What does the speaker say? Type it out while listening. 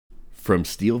From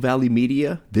Steel Valley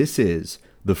Media, this is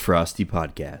the Frosty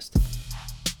Podcast.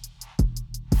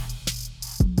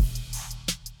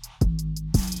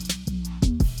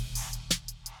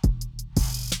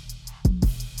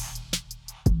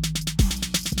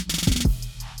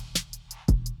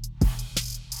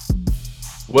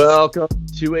 Welcome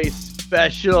to a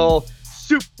special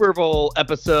Super Bowl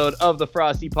episode of the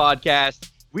Frosty Podcast.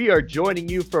 We are joining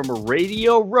you from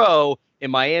Radio Row in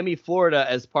Miami, Florida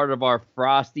as part of our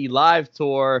Frosty Live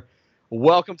Tour.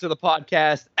 Welcome to the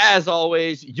podcast. As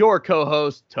always, your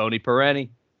co-host, Tony Perenni.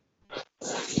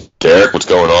 Derek, what's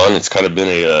going on? It's kind of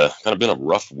been a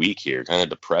rough week here, kind of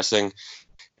depressing.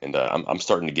 And I'm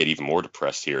starting to get even more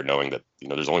depressed here knowing that,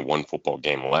 there's only one football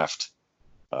game left.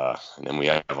 And then we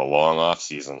have a long off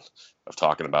season of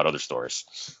talking about other stories.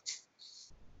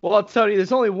 Well, I'll tell you,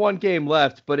 there's only one game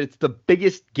left, but it's the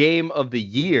biggest game of the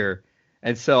year.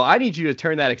 And so I need you to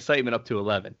turn that excitement up to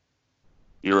 11.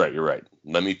 You're right.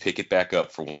 Let me pick it back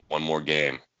up for one more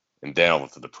game, and then I'll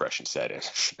let the depression set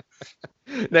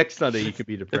in. Next Sunday, you could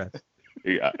be depressed.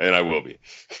 Yeah, and I will be.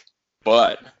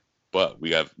 But we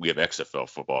have XFL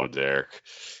football, Derek.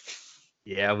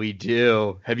 Yeah, we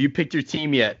do. Have you picked your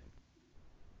team yet?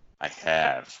 I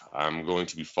have. I'm going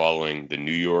to be following the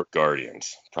New York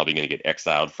Guardians. Probably going to get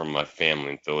exiled from my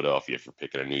family in Philadelphia for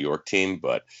picking a New York team,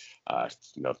 but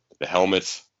the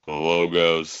helmets, the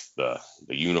logos, the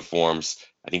uniforms,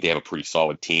 I think they have a pretty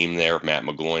solid team there. Matt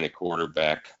McGloin at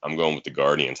quarterback. I'm going with the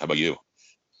Guardians. How about you?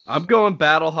 I'm going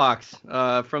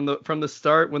Battlehawks. From the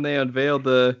start when they unveiled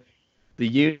the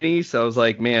unis, I was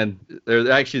like, man,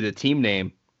 they're actually the team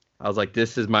name. I was like,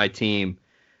 this is my team.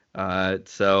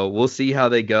 So we'll see how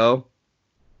they go.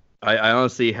 I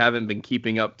honestly haven't been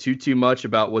keeping up too much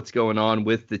about what's going on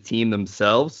with the team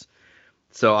themselves.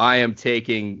 So I am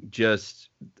taking just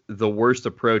the worst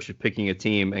approach of picking a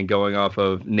team and going off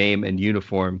of name and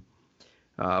uniform.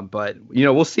 But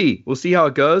we'll see. We'll see how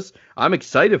it goes. I'm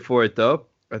excited for it though.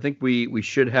 I think we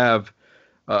should have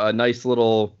a nice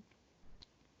little,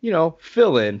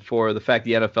 fill in for the fact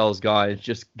the NFL is gone. It's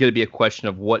just going to be a question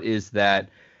of what is that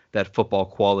football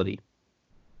quality.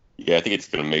 Yeah, I think it's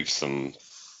going to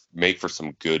make for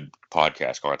some good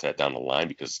podcast content down the line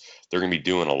because they're going to be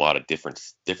doing a lot of different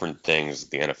things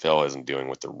the NFL isn't doing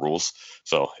with the rules.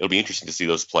 So it'll be interesting to see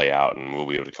those play out, and we'll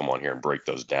be able to come on here and break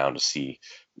those down to see,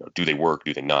 do they work?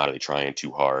 Do they not? Are they trying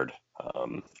too hard?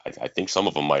 I think some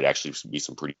of them might actually be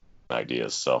some pretty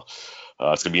ideas. So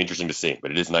it's going to be interesting to see,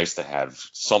 but it is nice to have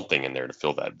something in there to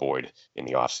fill that void in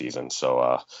the off season.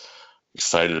 So,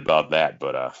 excited about that,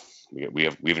 but we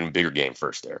have a bigger game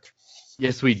first, Derek.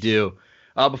 Yes, we do.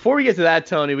 Before we get to that,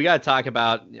 Tony, we got to talk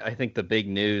about, I think, the big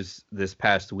news this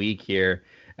past week here,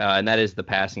 and that is the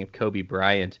passing of Kobe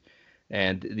Bryant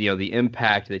and, the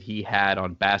impact that he had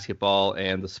on basketball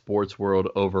and the sports world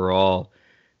overall.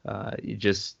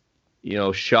 Just,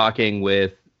 shocking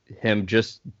with him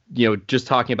just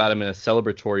talking about him in a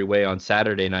celebratory way on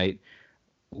Saturday night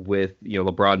with,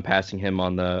 LeBron passing him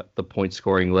on the point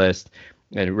scoring list.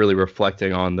 And really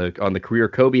reflecting on the career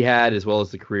Kobe had as well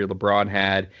as the career LeBron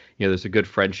had. There's a good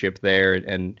friendship there,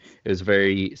 and it was a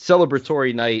very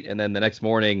celebratory night. And then the next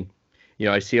morning,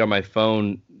 I see on my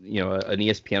phone, an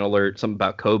ESPN alert, something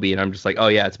about Kobe, and I'm just like, oh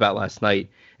yeah, it's about last night,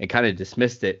 and kind of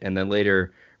dismissed it. And then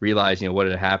later realized, what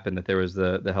had happened, that there was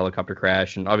the helicopter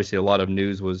crash, and obviously a lot of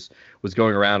news was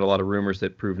going around, a lot of rumors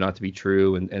that proved not to be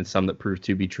true, and some that proved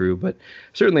to be true. But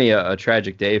certainly a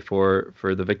tragic day for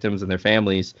the victims and their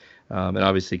families. And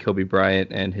obviously Kobe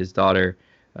Bryant and his daughter,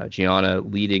 Gianna,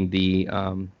 leading the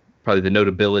probably the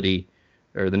notability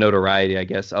or the notoriety, I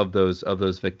guess, of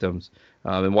those victims.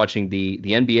 And watching the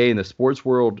NBA and the sports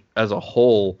world as a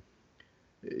whole,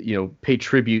 pay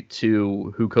tribute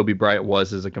to who Kobe Bryant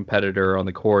was as a competitor on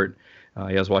the court.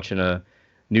 I was watching a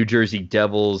New Jersey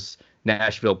Devils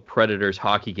Nashville Predators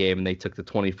hockey game, and they took the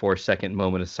 24-second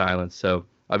moment of silence. So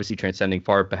obviously transcending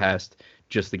far past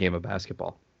just the game of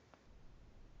basketball.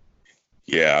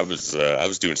 Yeah, I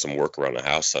was doing some work around the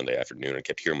house Sunday afternoon and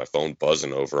kept hearing my phone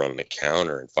buzzing over on the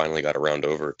counter, and finally got around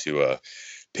over to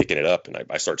picking it up, and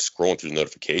I started scrolling through the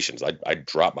notifications. I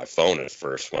dropped my phone at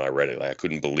first when I read it. I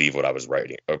couldn't believe what I was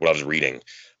reading.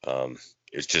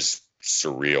 It's just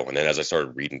surreal. And then as I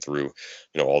started reading through,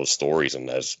 all the stories, and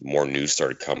as more news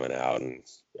started coming out, and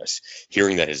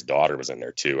hearing that his daughter was in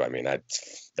there too, I mean,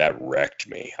 that wrecked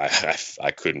me.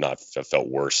 I could not have felt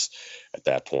worse at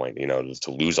that point,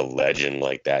 to lose a legend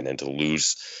like that, and then to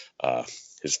lose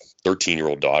his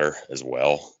 13-year-old daughter as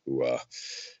well, who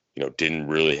didn't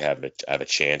really have a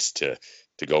chance to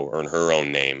go earn her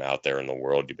own name out there in the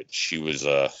world, but she was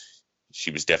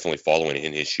definitely following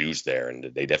in his shoes there, and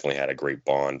they definitely had a great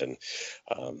bond. And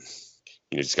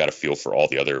just got to feel for all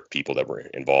the other people that were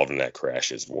involved in that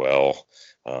crash as well.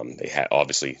 They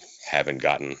obviously haven't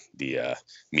gotten the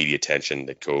media attention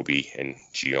that Kobe and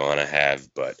Gianna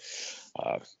have, but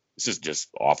this is just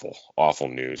awful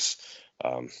news.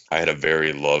 I had a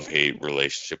very love-hate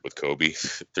relationship with Kobe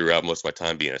throughout most of my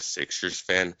time being a Sixers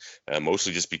fan,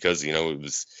 mostly just because,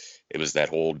 it was that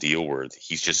whole deal where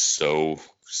he's just so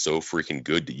freaking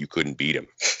good that you couldn't beat him.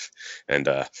 And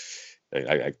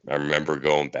I remember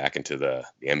going back into the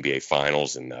NBA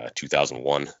Finals in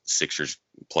 2001, Sixers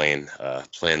playing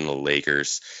the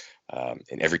Lakers,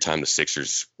 and every time the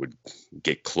Sixers would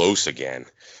get close again,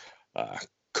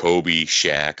 Kobe,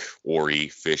 Shaq, Ori,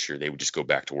 Fisher, they would just go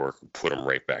back to work and put them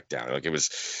right back down. Like it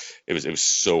was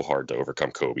so hard to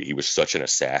overcome Kobe. He was such an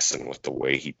assassin with the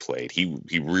way he played. He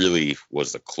really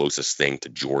was the closest thing to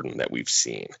Jordan that we've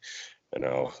seen.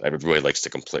 Everybody likes to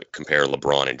compare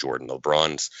LeBron and Jordan.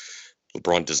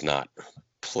 LeBron does not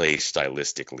play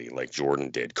stylistically like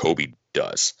Jordan did. Kobe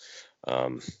does.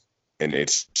 And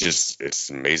it's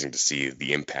amazing to see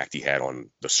the impact he had on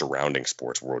the surrounding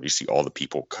sports world. You see all the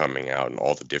people coming out in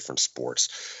all the different sports.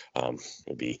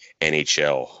 It'll be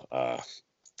NHL,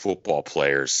 football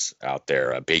players out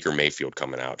there. Baker Mayfield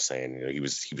coming out saying, he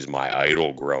was my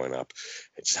idol growing up.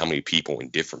 It's just how many people in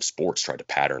different sports tried to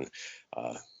pattern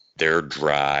their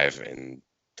drive and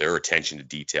their attention to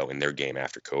detail in their game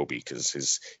after Kobe, because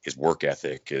his work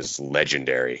ethic is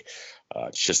legendary.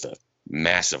 It's just a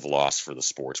massive loss for the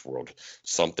sports world,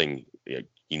 something you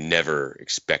never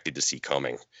expected to see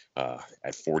coming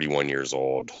at 41 years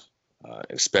old, and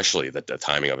especially that the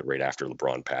timing of it right after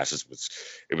LeBron passes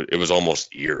was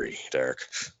almost eerie, Derek.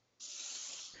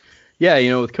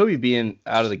 Yeah, with Kobe being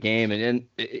out of the game, and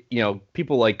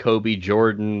people like Kobe,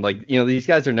 Jordan, these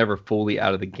guys are never fully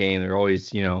out of the game. They're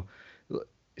always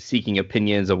seeking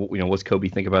opinions of what's Kobe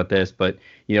think about this, but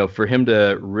for him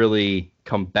to really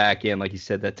come back in, like you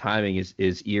said, that timing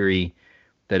is eerie,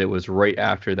 that it was right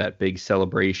after that big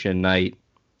celebration night,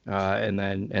 and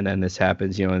then this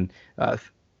happens, and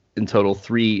in total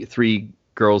three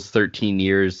girls 13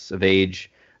 years of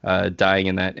age dying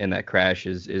in that crash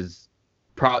is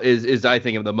I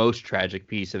think of the most tragic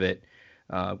piece of it.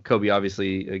 Kobe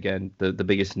obviously, again, the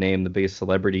biggest name, the biggest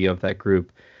celebrity of that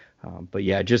group. But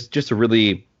yeah, just a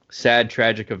really sad,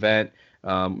 tragic event.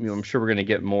 I'm sure we're going to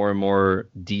get more and more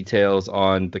details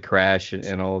on the crash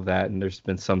and all of that, and there's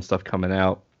been some stuff coming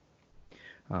out.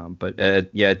 But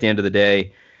at the end of the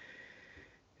day,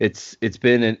 it's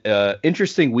been an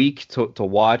interesting week to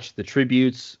watch the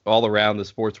tributes all around the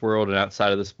sports world and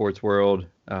outside of the sports world,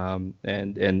 and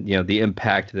the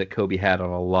impact that Kobe had on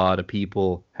a lot of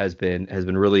people has been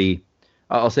really,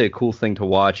 I'll say, a cool thing to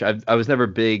watch. I was never a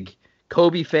big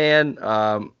Kobe fan.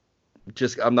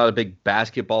 I'm not a big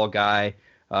basketball guy.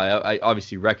 I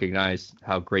obviously recognize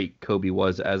how great Kobe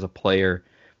was as a player,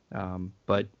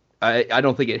 but I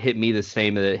don't think it hit me the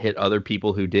same that it hit other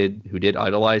people who did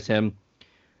idolize him.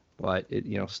 But it,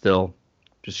 still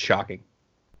just shocking.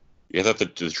 Yeah, I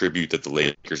thought the tribute that the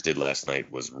Lakers did last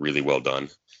night was really well done.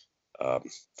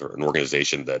 For an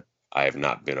organization that I have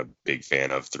not been a big fan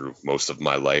of through most of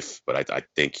my life, but I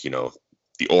think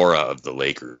the aura of the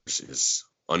Lakers is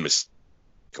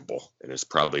unmistakable, and it's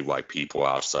probably why people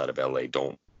outside of LA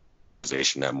don't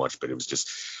organization that much. But it was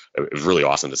really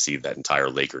awesome to see that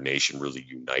entire Laker nation really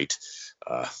unite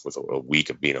with a week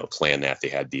of being able to plan that. They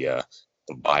had the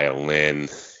violin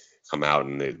come out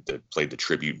and they played the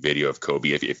tribute video of Kobe.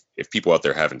 If people out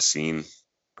there haven't seen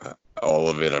all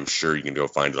of it, I'm sure you can go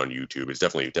find it on YouTube. It's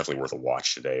definitely worth a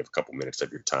watch today, a couple minutes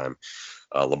of your time.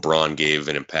 LeBron gave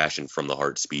an impassioned from the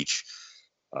heart speech,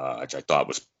 which I thought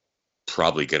was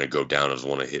probably going to go down as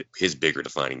one of his bigger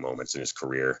defining moments in his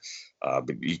career.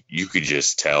 But you could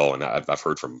just tell, and I've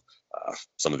heard from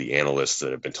some of the analysts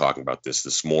that have been talking about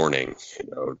this morning,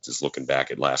 just looking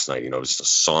back at last night, it was just a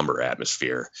somber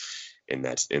atmosphere in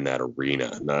that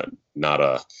arena,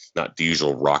 not the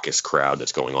usual raucous crowd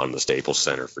that's going on in the Staples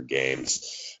Center for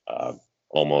games.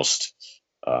 Almost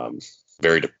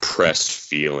very depressed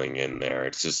feeling in there.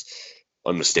 It's just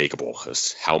unmistakable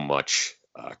as how much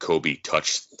Kobe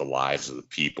touched the lives of the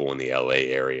people in the LA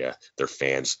area, their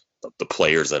fans, the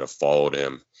players that have followed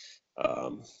him.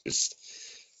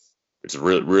 It's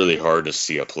really, really hard to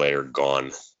see a player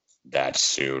gone that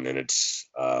soon, and it's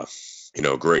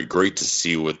great to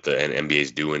see what the NBA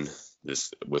is doing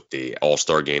this with the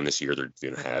All-Star game this year. They're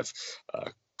going to have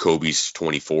Kobe's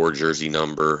 24 jersey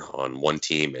number on one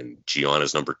team and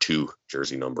Gianna's number 2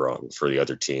 jersey number for the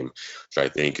other team, which I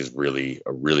think is really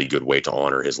a really good way to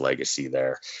honor his legacy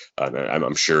there.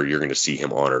 I'm sure you're going to see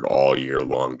him honored all year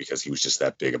long because he was just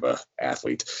that big of a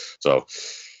athlete. So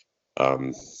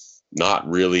not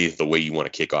really the way you want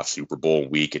to kick off Super Bowl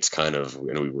week. It's kind of,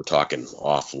 we were talking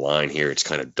offline here, it's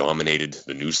kind of dominated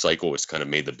the news cycle. It's kind of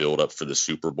made the build up for the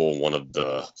Super Bowl one of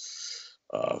the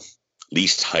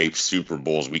least hyped Super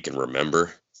Bowls we can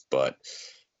remember. But,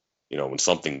 when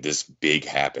something this big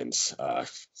happens,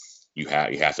 you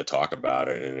have to talk about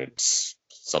it. And it's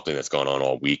something that's gone on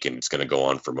all week, and it's going to go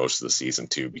on for most of the season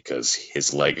too, because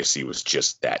his legacy was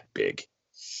just that big.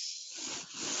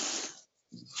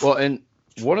 Well, and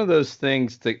one of those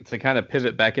things to kind of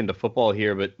pivot back into football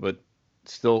here, but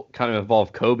still kind of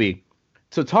involve Kobe.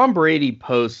 So Tom Brady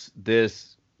posts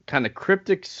this kind of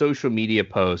cryptic social media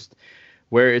post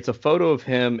where it's a photo of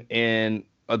him in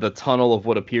the tunnel of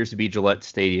what appears to be Gillette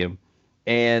Stadium.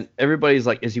 And everybody's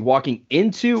like, is he walking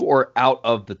into or out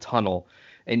of the tunnel?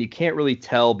 And you can't really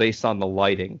tell based on the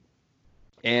lighting.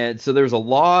 And so there's a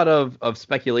lot of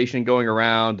speculation going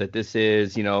around that this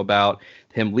is, about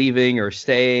him leaving or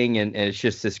staying, and it's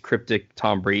just this cryptic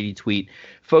Tom Brady tweet.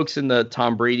 Folks in the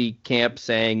Tom Brady camp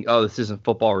saying, oh, this isn't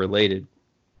football related.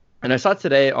 And I saw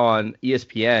today on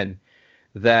ESPN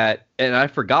that, and I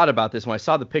forgot about this when I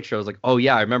saw the picture, I was like, oh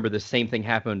yeah, I remember the same thing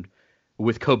happened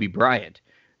with Kobe Bryant,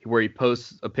 where he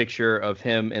posts a picture of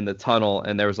him in the tunnel,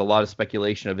 and there was a lot of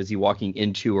speculation of, is he walking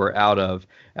into or out of,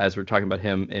 as we're talking about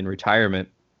him in retirement.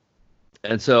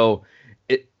 And so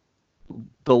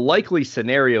the likely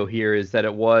scenario here is that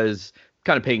it was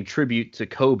kind of paying tribute to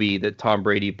Kobe that Tom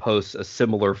Brady posts a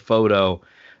similar photo.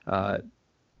 But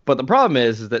the problem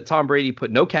is that Tom Brady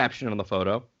put no caption on the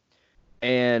photo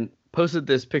and posted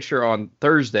this picture on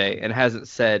Thursday and hasn't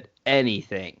said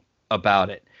anything about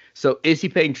it. So is he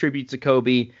paying tribute to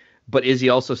Kobe, but is he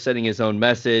also sending his own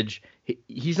message?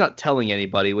 He's not telling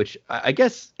anybody, which I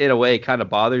guess in a way kind of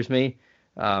bothers me.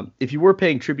 If you were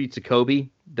paying tribute to Kobe,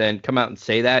 then come out and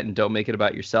say that and don't make it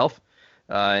about yourself.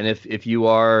 And if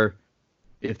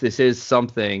this is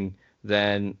something,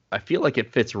 then I feel like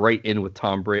it fits right in with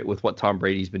with what Tom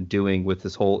Brady's been doing with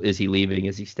this whole is he leaving,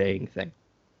 is he staying thing.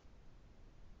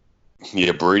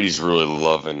 Yeah, Brady's really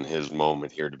loving his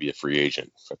moment here to be a free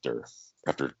agent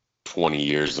after 20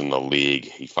 years in the league.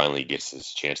 He finally gets his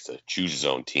chance to choose his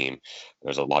own team.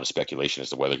 There's a lot of speculation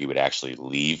as to whether he would actually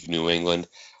leave New England.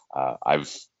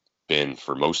 I've been,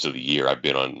 for most of the year, I've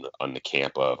been on the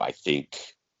camp of, I think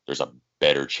there's a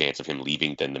better chance of him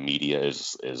leaving than the media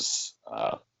is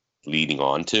leading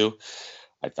on to.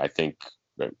 I think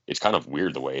it's kind of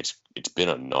weird the way it's been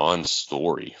a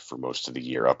non-story for most of the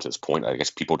year up to this point. I guess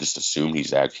people just assume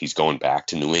he's going back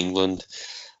to New England.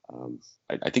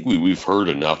 I think we've heard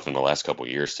enough in the last couple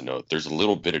of years to know that there's a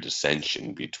little bit of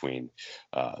dissension between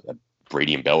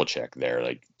Brady and Belichick there.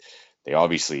 Like, they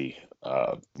obviously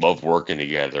love working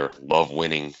together, love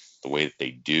winning the way that they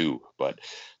do, but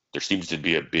there seems to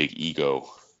be a big ego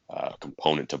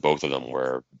component to both of them,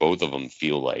 where both of them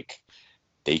feel like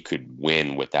they could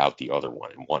win without the other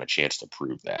one and want a chance to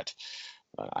prove that.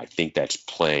 I think that's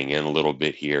playing in a little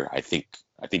bit here. I think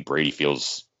Brady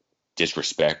feels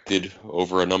disrespected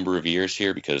over a number of years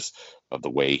here because of the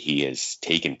way he has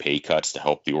taken pay cuts to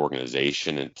help the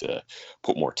organization and to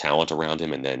put more talent around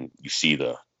him. And then you see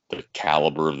the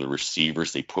caliber of the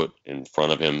receivers they put in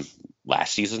front of him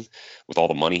last season with all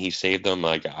the money he saved them.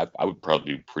 Like, I would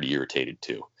probably be pretty irritated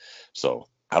too. So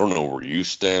I don't know where you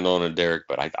stand on it, Derek,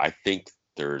 but I think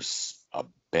there's a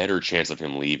better chance of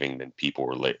him leaving than people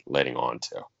were letting on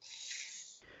to.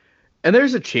 And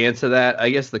there's a chance of that. I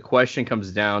guess the question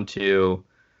comes down to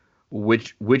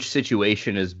which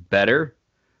situation is better.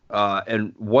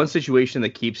 And one situation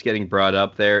that keeps getting brought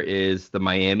up there is the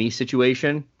Miami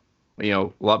situation.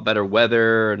 A lot better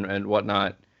weather and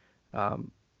whatnot.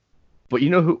 But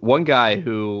one guy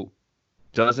who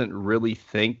doesn't really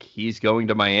think he's going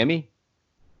to Miami?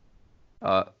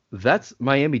 That's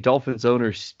Miami Dolphins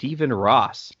owner Stephen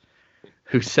Ross,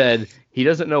 who said he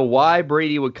doesn't know why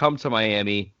Brady would come to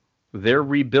Miami. They're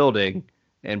rebuilding,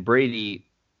 and Brady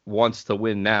wants to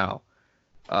win now.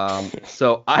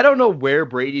 So I don't know where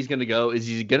Brady's going to go. Is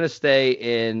he going to stay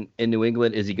in New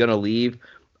England? Is he going to leave?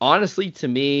 Honestly, to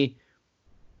me,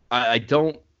 I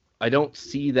don't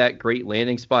see that great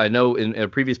landing spot. I know in a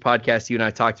previous podcast you and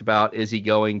I talked about, is he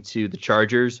going to the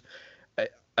Chargers?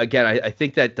 Again, I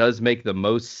think that does make the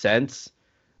most sense,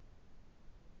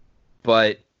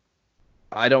 but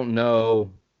I don't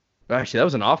know. Actually, that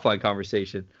was an offline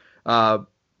conversation.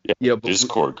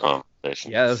 Discord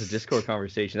conversation. Yeah, that was a Discord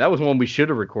conversation. That was one we should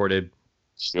have recorded.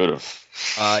 Should have.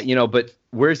 But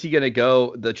where's he going to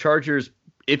go? The Chargers,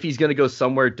 if he's going to go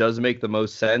somewhere, does make the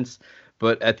most sense.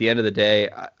 But at the end of the day,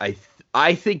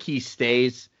 I think he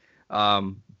stays.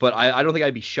 But I don't think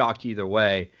I'd be shocked either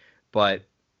way. But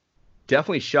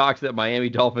definitely shocked that Miami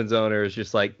Dolphins owner is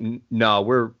just like, no,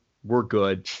 we're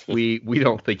good. We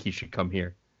don't think he should come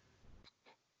here.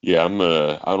 Yeah,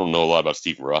 I don't know a lot about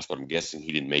Stephen Ross, but I'm guessing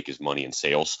he didn't make his money in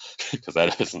sales because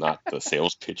that is not the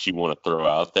sales pitch you want to throw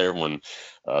out there when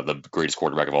the greatest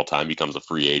quarterback of all time becomes a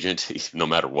free agent, no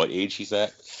matter what age he's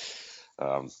at.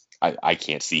 I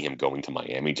can't see him going to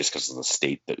Miami just because of the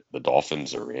state that the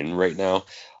Dolphins are in right now.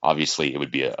 Obviously, it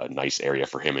would be a nice area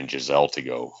for him and Giselle to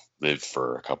go live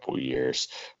for a couple of years.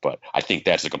 But I think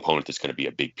that's a component that's going to be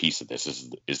a big piece of this is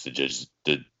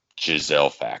the Giselle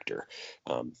factor.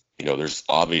 There's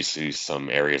obviously some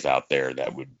areas out there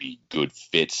that would be good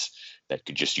fits that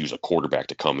could just use a quarterback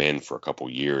to come in for a couple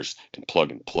of years and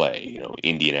plug and play.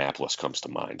 Indianapolis comes to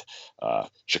mind.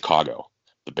 Chicago,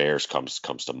 the Bears comes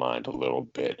to mind a little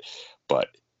bit, but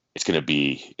it's going to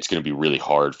be really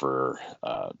hard for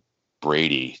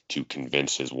Brady to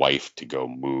convince his wife to go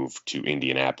move to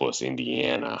Indianapolis,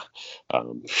 Indiana,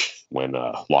 when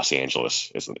Los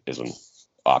Angeles is an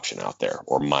option out there,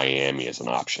 or Miami is an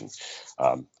option.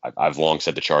 I've long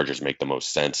said the Chargers make the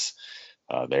most sense.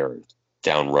 They're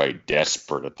downright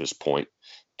desperate at this point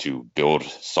to build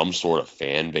some sort of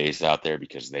fan base out there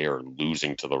because they are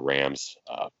losing to the Rams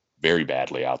very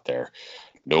badly out there.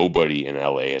 Nobody in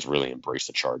LA has really embraced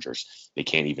the Chargers. They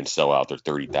can't even sell out their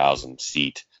 30,000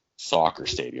 seat soccer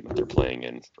stadium that they're playing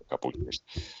in for a couple of years.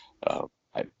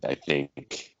 I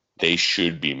think they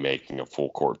should be making a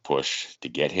full court push to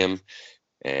get him.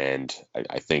 And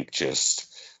I think just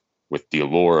with the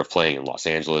allure of playing in Los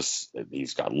Angeles,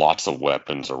 he's got lots of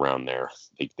weapons around there.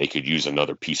 They could use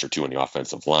another piece or two on the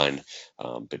offensive line,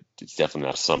 but it's definitely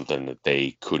not something that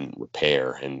they couldn't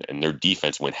repair. And their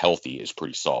defense, when healthy, is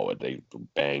pretty solid. They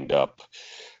banged up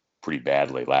pretty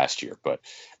badly last year, but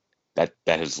that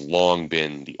has long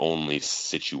been the only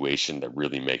situation that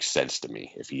really makes sense to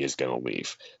me if he is going to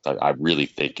leave. I really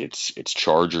think it's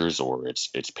Chargers or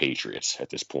it's Patriots at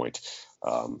this point.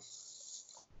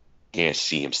 Can't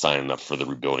see him signing up for the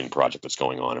rebuilding project that's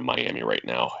going on in Miami right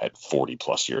now at 40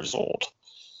 plus years old.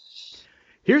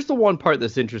 Here's the one part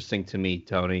that's interesting to me,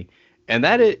 Tony, and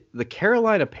that is the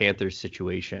Carolina Panthers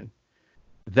situation.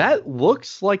 That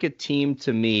looks like a team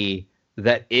to me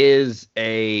that is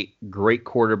a great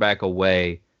quarterback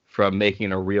away from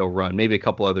making a real run. Maybe a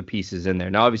couple other pieces in there.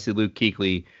 Now, obviously, Luke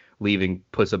Kuechly leaving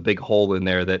puts a big hole in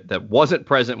there that wasn't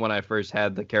present when I first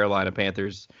had the Carolina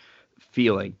Panthers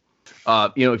feeling.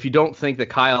 If you don't think that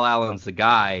Kyle Allen's the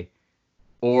guy,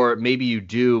 or maybe you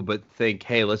do, but think,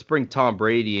 hey, let's bring Tom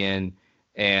Brady in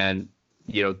and,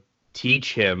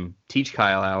 teach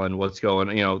Kyle Allen what's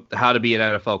going, how to be an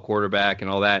NFL quarterback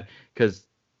and all that. Because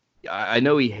I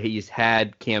know he's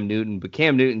had Cam Newton, but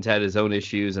Cam Newton's had his own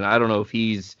issues, and I don't know if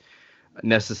he's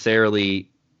necessarily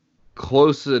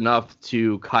close enough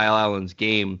to Kyle Allen's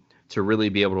game to really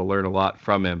be able to learn a lot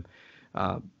from him.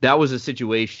 That was a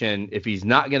situation, if he's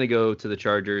not going to go to the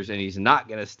Chargers and he's not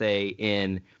going to stay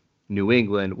in New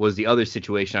England, was the other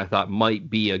situation I thought might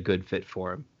be a good fit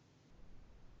for him.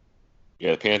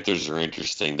 Yeah, the Panthers are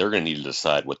interesting. They're going to need to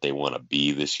decide what they want to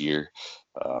be this year.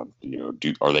 Are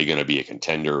they going to be a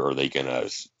contender, or are they going to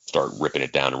start ripping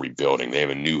it down and rebuilding? They have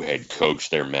a new head coach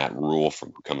there, Matt Rule,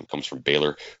 comes from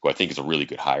Baylor, who I think is a really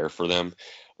good hire for them.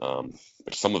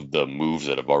 But some of the moves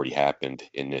that have already happened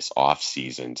in this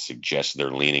offseason suggest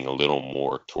they're leaning a little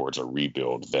more towards a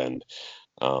rebuild than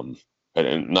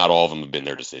and not all of them have been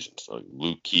their decisions. So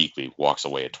Luke Kuechly walks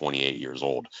away at 28 years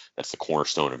old. That's the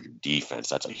cornerstone of your defense.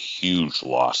 That's a huge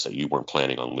loss that you weren't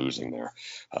planning on losing there.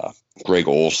 Greg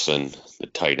Olsen, the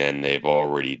tight end, they've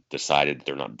already decided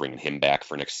they're not bringing him back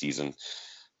for next season.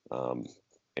 And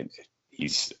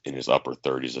he's in his upper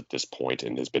 30s at this point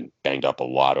and has been banged up a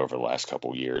lot over the last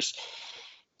couple of years.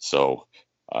 So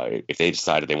if they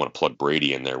decided they want to plug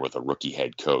Brady in there with a rookie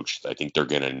head coach, I think they're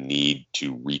going to need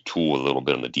to retool a little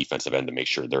bit on the defensive end to make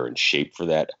sure they're in shape for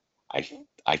that.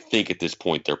 I think at this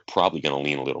point they're probably going to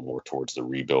lean a little more towards the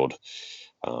rebuild,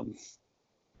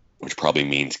 which probably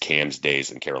means Cam's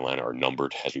days in Carolina are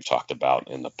numbered, as we've talked about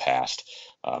in the past.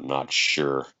 I'm not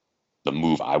sure the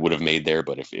move I would have made there,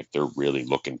 but if they're really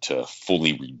looking to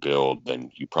fully rebuild,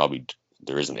 then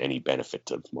there isn't any benefit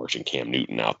to marching Cam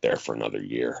Newton out there for another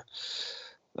year.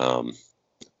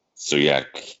 So yeah,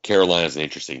 Carolina's an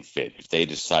interesting fit. If they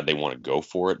decide they want to go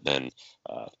for it, then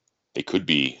they could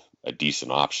be a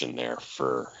decent option there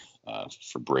for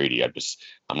Brady.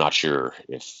 I'm not sure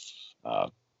if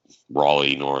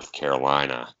Raleigh, North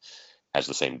Carolina has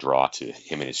the same draw to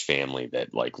him and his family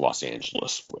that like Los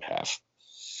Angeles would have.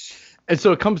 And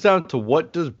so it comes down to,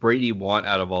 what does Brady want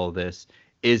out of all of this?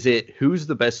 Is it who's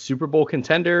the best Super Bowl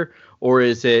contender, or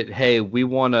is it, hey, we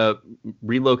want to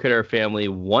relocate our family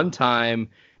one time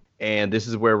and this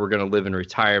is where we're going to live in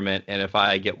retirement. And if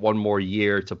I get one more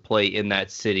year to play in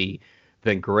that city,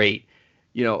 then great.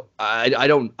 I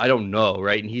don't know,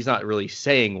 right? And he's not really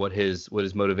saying what his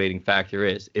motivating factor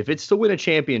is. If it's to win a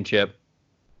championship,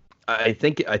 I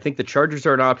think the Chargers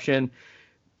are an option,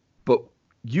 but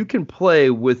you can play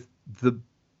with the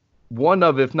one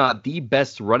of, if not the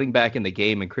best running back in the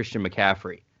game in Christian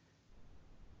McCaffrey.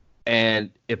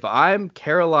 And if I'm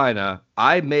Carolina,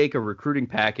 I make a recruiting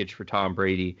package for Tom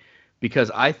Brady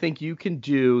because I think you can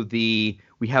do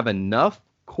we have enough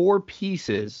core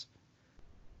pieces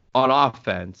on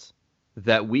offense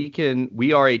that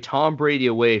we are a Tom Brady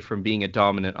away from being a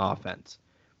dominant offense.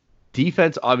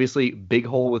 Defense, obviously, big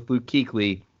hole with Luke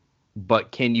Kuechly,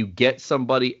 but can you get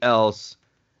somebody else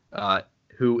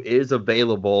who is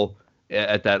available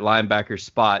at that linebacker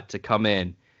spot to come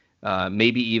in?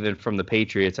 Maybe even from the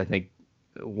Patriots. I think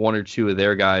one or two of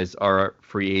their guys are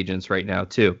free agents right now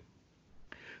too.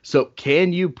 So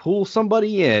can you pull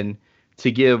somebody in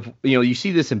to give, you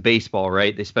see this in baseball,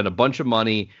 right? They spend a bunch of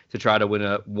money to try to win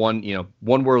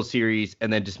one World Series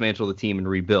and then dismantle the team and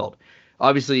rebuild.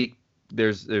 Obviously,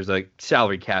 there's a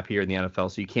salary cap here in the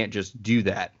NFL, so you can't just do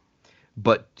that.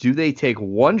 But do they take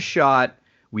one shot?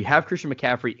 We have Christian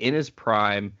McCaffrey in his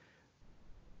prime.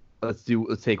 Let's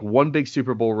take one big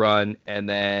Super Bowl run, and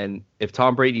then if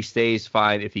Tom Brady stays,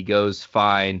 fine. If he goes,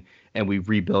 fine, and we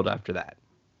rebuild after that.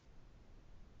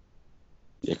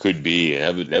 It could be.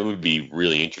 That would be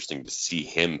really interesting to see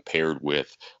him paired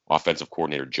with offensive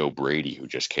coordinator Joe Brady, who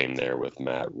just came there with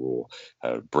Matt Rule.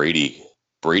 Brady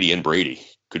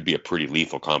could be a pretty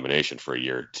lethal combination for a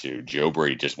year or two. Joe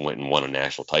Brady just went and won a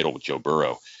national title with Joe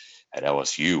Burrow at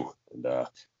LSU, and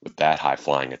with that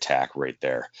high-flying attack right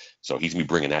there. So he's going to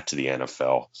be bringing that to the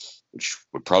NFL, which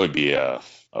would probably be a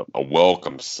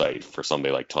welcome sight for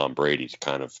somebody like Tom Brady to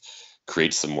kind of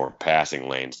create some more passing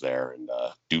lanes there and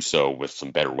do so with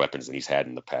some better weapons than he's had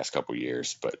in the past couple of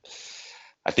years. But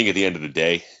I think at the end of the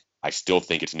day, I still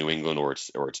think it's New England or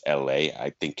it's LA.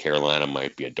 I think Carolina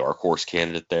might be a dark horse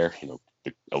candidate there.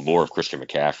 The allure of Christian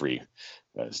McCaffrey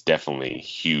is definitely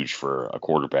huge for a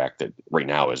quarterback that right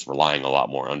now is relying a lot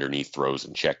more underneath throws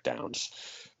and checkdowns.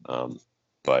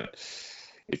 But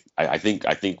I think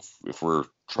if we're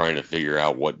trying to figure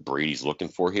out what Brady's looking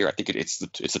for here, I think it's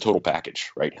the total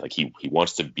package, right? Like he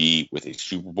wants to be with a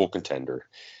Super Bowl contender.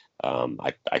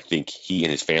 I think he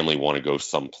and his family want to go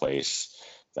someplace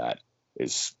that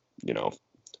is,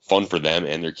 fun for them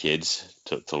and their kids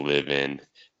to live in.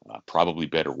 Probably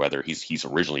better weather. He's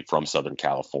originally from Southern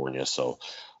California, so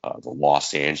the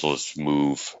Los Angeles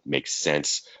move makes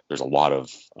sense. There's a lot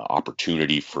of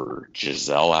opportunity for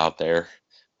Giselle out there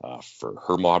for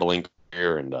her modeling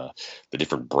career and the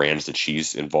different brands that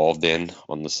she's involved in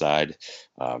on the side.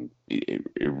 It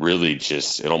really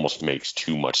it almost makes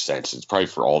too much sense. It's probably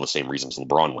for all the same reasons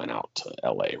LeBron went out to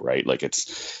LA, right? Like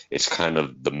it's kind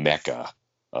of the mecca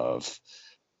of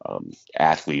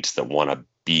athletes that want to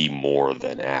be more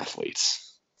than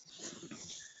athletes.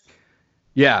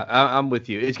 Yeah, I'm with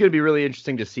you. It's going to be really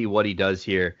interesting to see what he does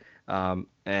here.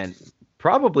 And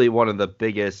probably one of the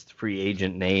biggest free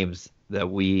agent names that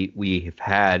we have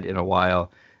had in a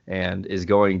while, and is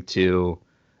going to,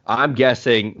 I'm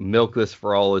guessing, milk this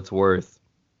for all it's worth.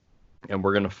 And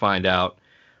we're going to find out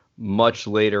much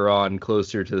later on,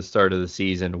 closer to the start of the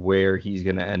season, where he's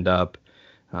going to end up.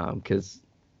 Because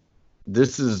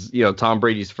this is, Tom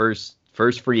Brady's first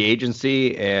free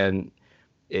agency, and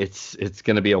it's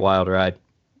going to be a wild ride.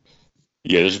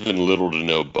 Yeah, there's been little to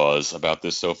no buzz about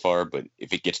this so far, but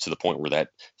if it gets to the point where that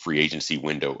free agency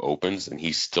window opens and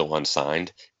he's still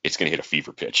unsigned, it's going to hit a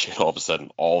fever pitch. And all of a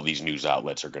sudden, all these news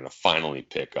outlets are going to finally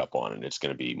pick up on it. It's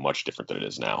going to be much different than it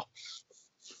is now.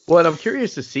 Well, and I'm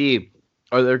curious to see,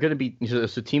 are there going to be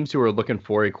so teams who are looking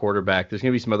for a quarterback? There's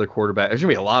going to be some other quarterbacks. There's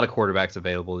going to be a lot of quarterbacks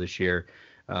available this year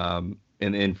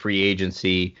in free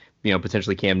agency.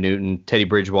 Potentially Cam Newton, Teddy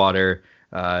Bridgewater,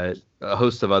 a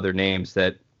host of other names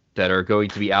that are going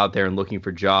to be out there and looking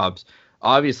for jobs.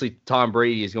 Obviously, Tom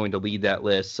Brady is going to lead that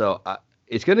list. So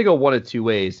it's going to go one of two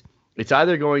ways. It's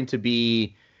either going to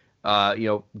be, guys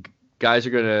are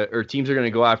going to, or teams are going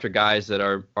to go after guys that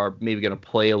are maybe going to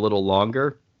play a little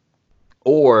longer,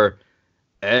 or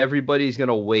everybody's going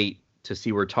to wait to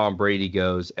see where Tom Brady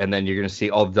goes, and then you're going to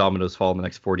see all the dominoes fall in the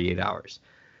next 48 hours.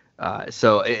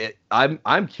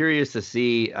 I'm curious to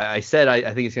see. I said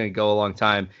I think it's going to go a long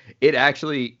time. It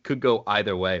actually could go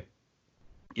either way.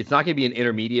 It's not going to be an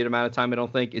intermediate amount of time, I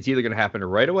don't think. It's either going to happen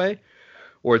right away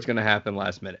or it's going to happen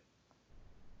last minute.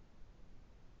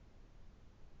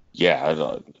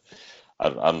 Yeah,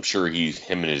 I'm sure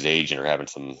him and his agent are having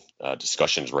some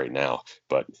discussions right now.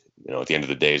 But at the end of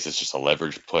the day, is this just a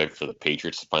leverage play for the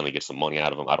Patriots to finally get some money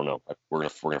out of him? I don't know. We're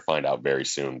gonna find out very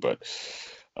soon. But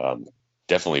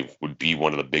definitely would be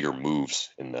one of the bigger moves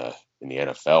in the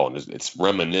NFL, and it's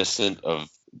reminiscent of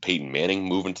Peyton Manning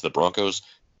moving to the Broncos,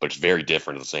 but it's very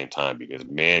different at the same time because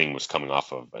Manning was coming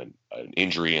off of an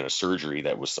injury and a surgery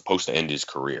that was supposed to end his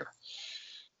career.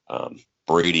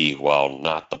 Brady, while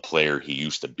not the player he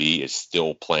used to be, is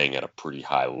still playing at a pretty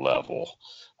high level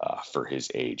for his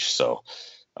age. So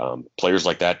players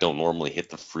like that don't normally hit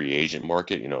the free agent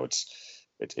market.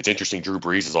 It's interesting. Drew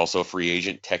Brees is also a free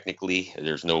agent. Technically,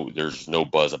 there's no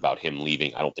buzz about him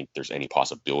leaving. I don't think there's any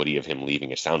possibility of him leaving.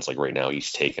 It sounds like right now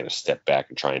he's taking a step back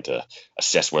and trying to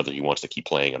assess whether he wants to keep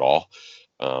playing at all.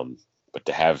 But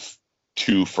to have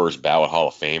 2 first ballot Hall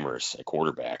of Famers at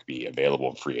quarterback be available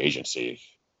in free agency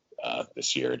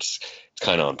this year, it's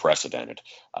kind of unprecedented.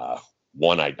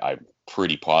 One I'm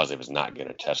pretty positive is not going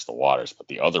to test the waters, but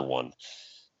the other one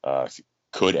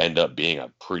could end up being a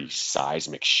pretty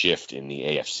seismic shift in the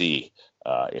AFC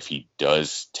if he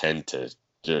does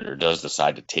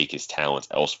decide to take his talents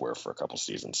elsewhere for a couple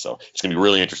seasons. So it's going to be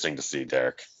really interesting to see,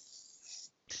 Derek.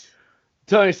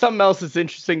 Tony, something else that's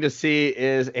interesting to see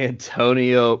is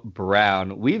Antonio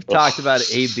Brown. We've talked about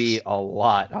AB a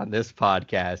lot on this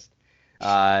podcast,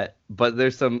 but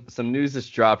there's some news that's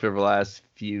dropped over the last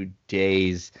few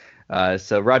days.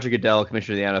 So Roger Goodell,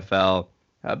 commissioner of the NFL,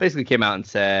 basically came out and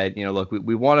said, look,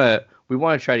 we want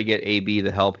to try to get AB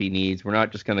the help he needs. We're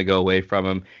not just going to go away from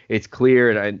him. It's clear,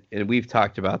 and we've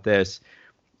talked about this,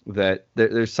 that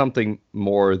there's something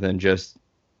more than just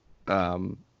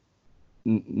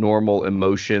normal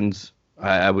emotions,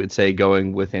 I would say,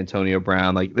 going with Antonio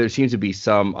Brown. Like, there seems to be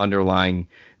some underlying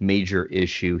major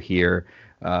issue here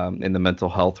in the mental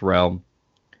health realm.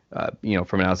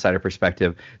 From an outsider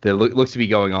perspective, that looks to be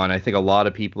going on. I think a lot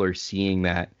of people are seeing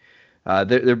that.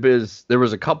 There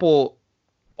was a couple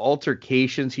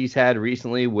altercations he's had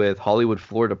recently with Hollywood,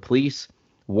 Florida police.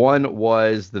 One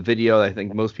was the video I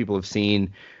think most people have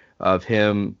seen of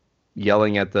him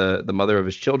yelling at the mother of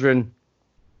his children,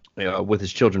 with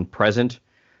his children present.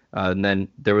 And then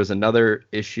there was another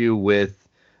issue with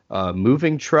a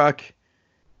moving truck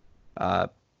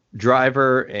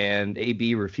driver and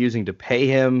AB refusing to pay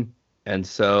him. And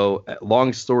so,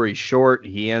 long story short,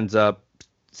 he ends up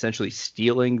essentially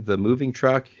stealing the moving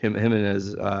truck, him and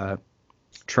his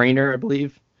trainer, I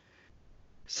believe.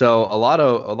 So a lot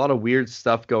of weird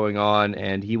stuff going on,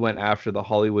 and he went after the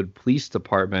Hollywood Police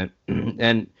Department.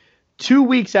 And 2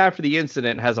 weeks after the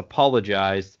incident, has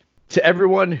apologized to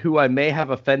everyone who I may have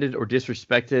offended or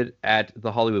disrespected at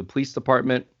the Hollywood Police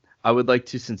Department. I would like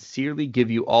to sincerely give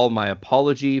you all my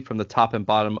apology from the top and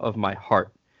bottom of my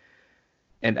heart.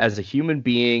 And as a human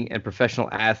being and professional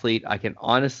athlete, I can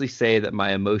honestly say that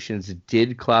my emotions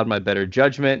did cloud my better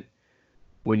judgment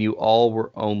when you all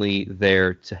were only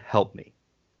there to help me.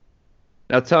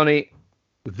 Now, Tony,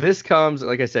 this comes,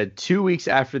 like I said, 2 weeks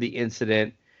after the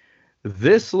incident.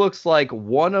 This looks like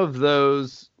one of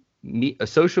those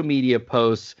social media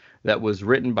posts that was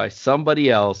written by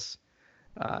somebody else.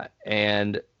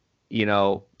 And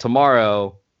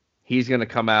tomorrow he's going to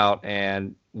come out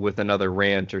and with another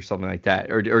rant or something like that,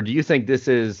 or do you think this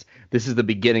is the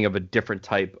beginning of a different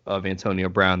type of Antonio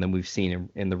Brown than we've seen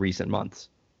in the recent months?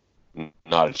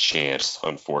 Not a chance,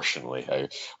 unfortunately.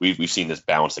 We've seen this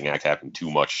balancing act happen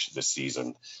too much this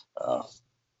season,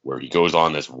 where he goes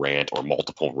on this rant or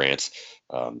multiple rants.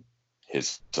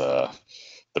 The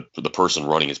person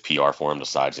running his PR for him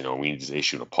decides, we need to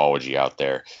issue an apology out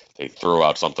there. They throw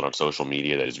out something on social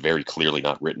media that is very clearly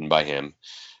not written by him,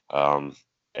 and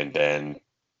then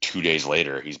 2 days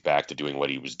later, he's back to doing what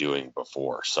he was doing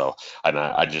before. So, and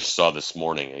I just saw this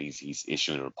morning, he's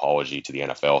issuing an apology to the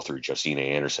NFL through Josina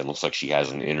Anderson. Looks like she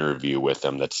has an interview with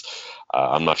him.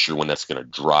 I'm not sure when that's going to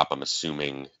drop. I'm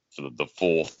assuming the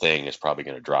full thing is probably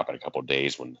going to drop in a couple of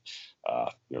days when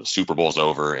the Super Bowl's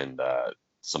over and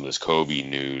some of this Kobe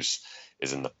news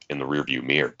is in the rearview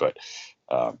mirror. But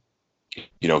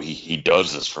he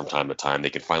does this from time to time. They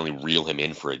can finally reel him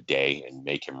in for a day and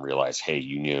make him realize, hey,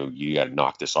 you got to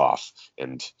knock this off,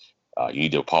 and you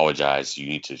need to apologize. You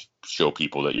need to show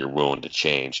people that you're willing to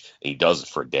change. And he does it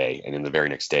for a day, and then the very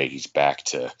next day he's back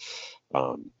to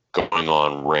going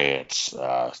on rants,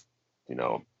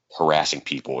 harassing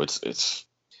people. It's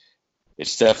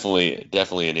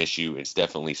definitely an issue. It's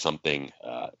definitely something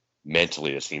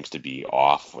mentally that seems to be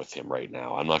off with him right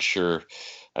now. I'm not sure.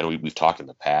 I know we've talked in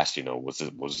the past,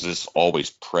 was this always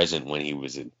present when he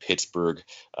was in Pittsburgh?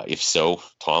 If so,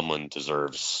 Tomlin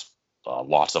deserves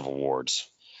lots of awards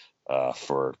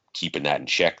for keeping that in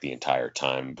check the entire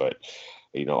time. But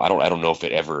I don't know if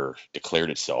it ever declared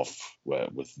itself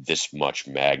with this much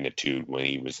magnitude when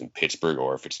he was in Pittsburgh,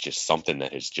 or if it's just something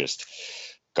that has just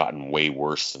gotten way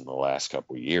worse in the last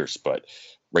couple of years. But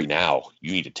right now,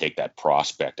 you need to take that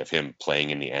prospect of him playing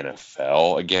in the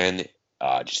NFL again.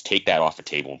 Just take that off the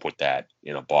table and put that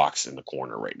in a box in the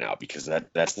corner right now, because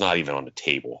that's not even on the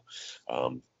table.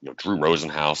 Drew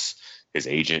Rosenhaus, his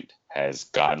agent, has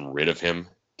gotten rid of him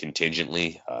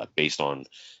contingently based on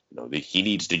he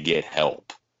needs to get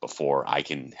help before I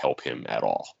can help him at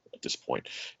all at this point.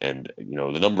 And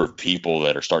the number of people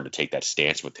that are starting to take that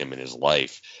stance with him in his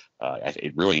life,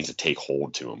 it really needs to take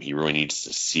hold to him. He really needs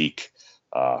to seek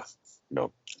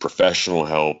professional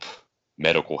help,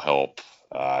 medical help.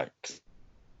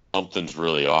 Something's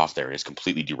really off there, and it's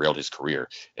completely derailed his career.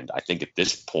 And I think at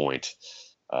this point,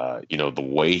 the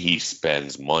way he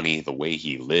spends money, the way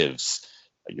he lives,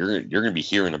 you're going to be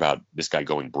hearing about this guy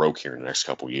going broke here in the next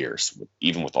couple of years.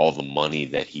 Even with all the money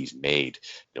that he's made,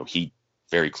 he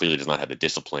very clearly does not have the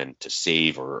discipline to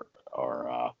save or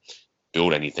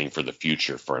build anything for the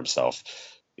future for himself.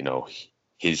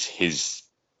 His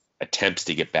attempts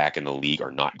to get back in the league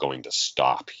are not going to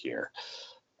stop here.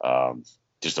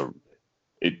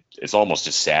 It's almost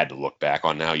just sad to look back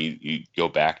on now. You go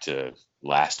back to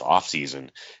last offseason,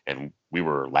 and we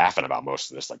were laughing about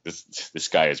most of this. Like, this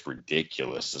guy is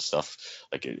ridiculous. This stuff,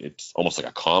 like, it's almost like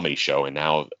a comedy show. And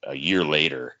now a year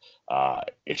later,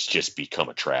 it's just become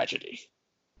a tragedy.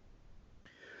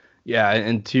 Yeah,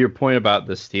 and to your point about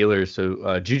the Steelers,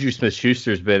 so Juju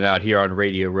Smith-Schuster's been out here on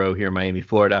Radio Row here in Miami,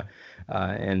 Florida,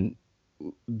 and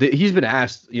he's been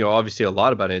asked, obviously a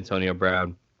lot about Antonio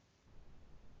Brown.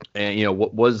 And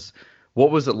what was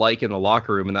it like in the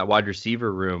locker room, in that wide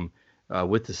receiver room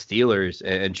with the Steelers?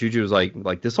 And Juju was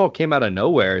like this all came out of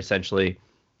nowhere, essentially.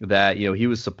 That he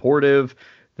was supportive.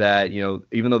 That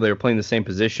even though they were playing the same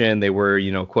position, they were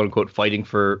quote unquote fighting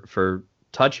for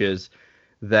touches.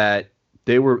 That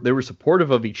they were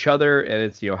supportive of each other, and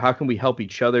it's how can we help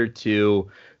each other to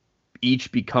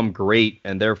each become great,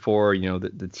 and therefore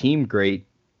the team great,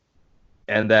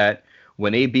 and that.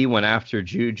 When AB went after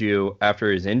Juju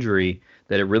after his injury,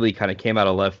 that it really kind of came out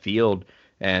of left field,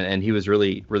 and he was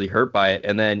really, really hurt by it.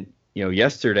 And then,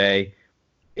 yesterday,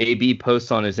 AB posts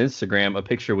on his Instagram a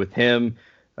picture with him,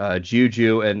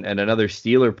 Juju, and another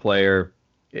Steeler player,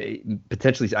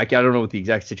 potentially. I don't know what the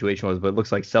exact situation was, but it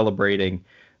looks like celebrating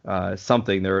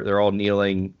something. They're all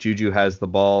kneeling. Juju has the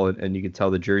ball, and you can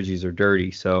tell the jerseys are dirty.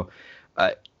 So,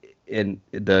 in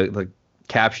the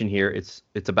caption here, it's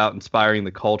about inspiring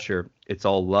the culture. It's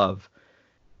all love.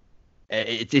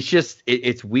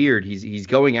 It's weird. He's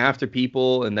going after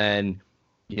people, and then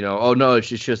oh no, it's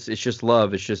just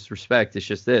love. It's just respect. It's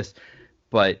just this.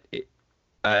 But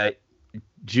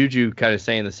Juju kind of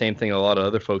saying the same thing a lot of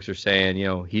other folks are saying.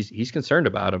 He's concerned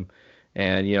about him,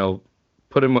 and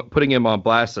putting him on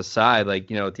blast aside. Like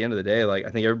at the end of the day, like I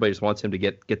think everybody just wants him to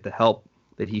get the help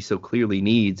that he so clearly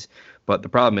needs. But the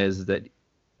problem is that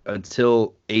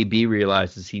until AB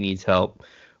realizes he needs help,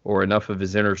 or enough of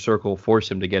his inner circle force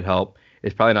him to get help,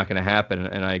 it's probably not going to happen.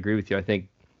 And I agree with you. I think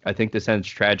this ends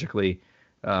tragically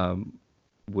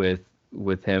with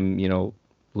him,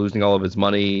 losing all of his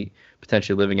money,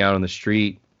 potentially living out on the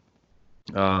street.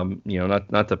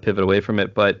 Not to pivot away from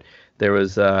it, but there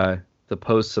was the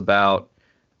posts about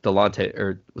Delonte,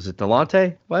 or was it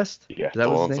Delonte West? Yeah,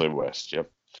 Delonte West.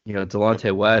 Yep.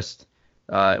 Delonte West.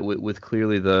 With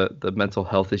clearly the mental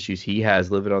health issues he has,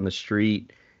 living on the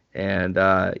street, and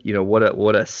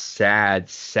what a sad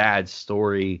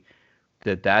story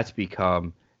that's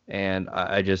become. And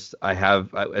as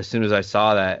soon as I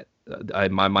saw that,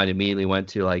 my mind immediately went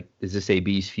to, like, is this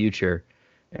AB's future?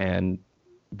 And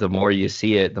the more you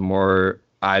see it, the more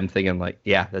I'm thinking, like,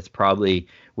 yeah, that's probably,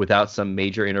 without some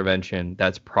major intervention,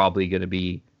 that's probably going to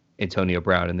be Antonio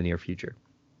Brown in the near future.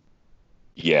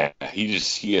 Yeah,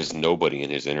 he has nobody in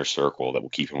his inner circle that will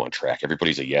keep him on track.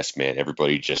 Everybody's a yes man.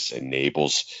 Everybody just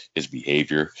enables his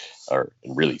behavior, and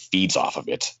really feeds off of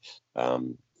it.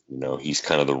 He's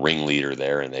kind of the ringleader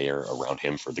there, and they are around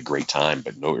him for the great time.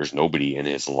 But there's nobody in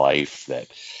his life that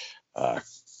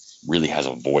really has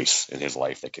a voice in his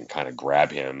life that can kind of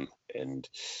grab him and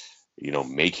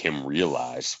make him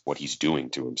realize what he's doing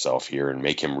to himself here, and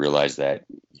make him realize that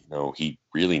he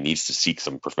really needs to seek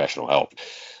some professional help.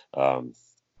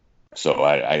 So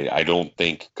I don't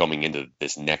think coming into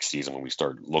this next season, when we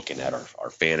start looking at our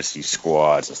fantasy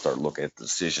squads and start looking at the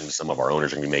decisions some of our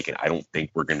owners are going to be making, I don't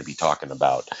think we're going to be talking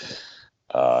about,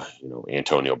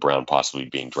 Antonio Brown possibly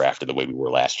being drafted the way we were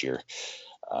last year.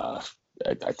 I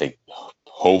think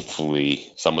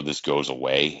hopefully some of this goes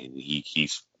away.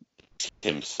 He's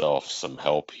himself some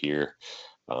help here,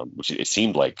 which it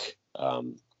seemed like,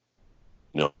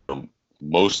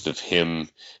 most of him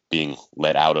being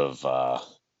let out of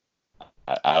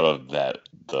that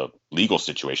the legal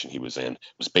situation he was in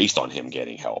was based on him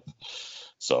getting help.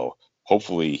 So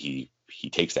hopefully he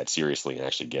takes that seriously and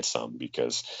actually gets some,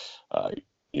 because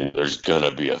there's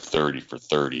gonna be a 30 for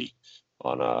 30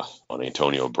 on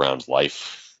Antonio Brown's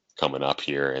life coming up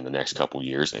here in the next couple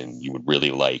years, and you would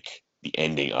really like the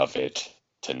ending of it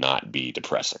to not be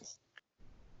depressing.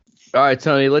 All right,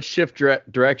 Tony, let's shift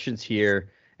directions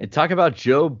here and talk about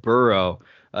Joe Burrow.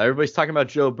 Everybody's talking about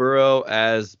Joe Burrow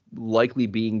as likely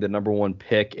being the number one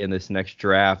pick in this next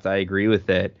draft. I agree with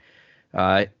it.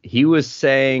 He was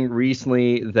saying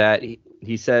recently that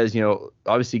he says,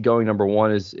 obviously going number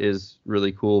one is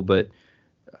really cool, but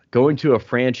going to a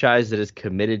franchise that is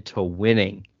committed to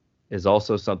winning is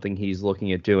also something he's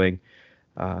looking at doing,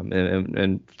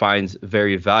 and finds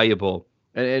very valuable.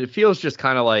 And it feels just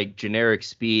kind of like generic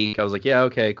speak. I was like, yeah,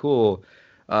 okay, cool.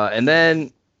 And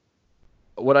then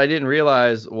what I didn't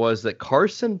realize was that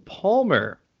Carson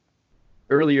Palmer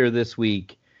earlier this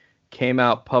week came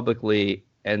out publicly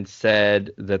and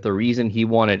said that the reason he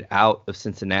wanted out of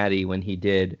Cincinnati when he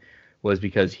did was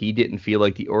because he didn't feel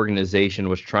like the organization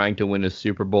was trying to win a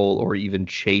Super Bowl or even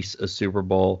chase a Super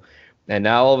Bowl. And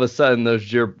now all of a sudden those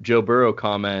Joe Burrow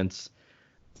comments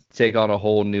take on a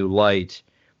whole new light.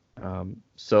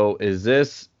 So is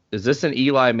this an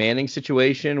Eli Manning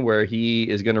situation where he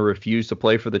is going to refuse to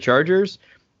play for the Chargers?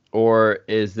 Or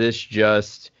is this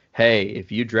just, hey,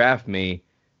 if you draft me,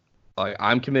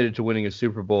 I'm committed to winning a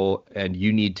Super Bowl and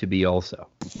you need to be also?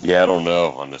 Yeah, I don't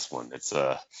know on this one. It's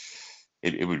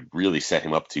it would really set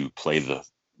him up to play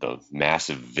the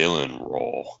massive villain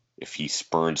role if he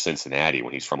spurned Cincinnati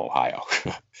when he's from Ohio.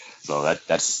 So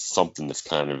that's something that's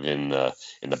kind of in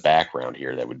the background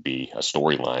here. That would be a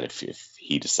storyline if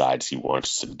he decides he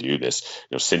wants to do this.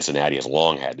 Cincinnati has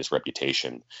long had this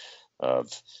reputation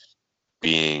of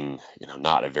being,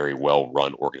 not a very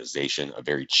well-run organization, a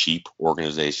very cheap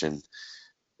organization.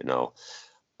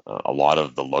 A lot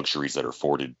of the luxuries that are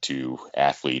afforded to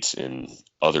athletes in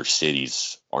other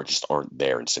cities aren't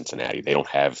there in Cincinnati. They don't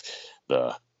have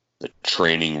the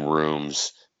training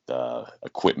rooms, the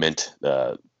equipment,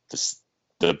 the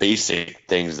basic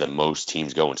things that most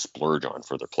teams go and splurge on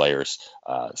for their players.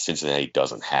 Cincinnati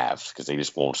doesn't have, because they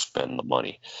just won't spend the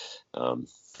money.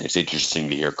 It's interesting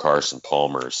to hear Carson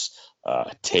Palmer's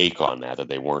take on that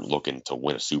they weren't looking to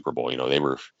win a Super Bowl.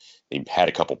 They had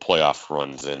a couple playoff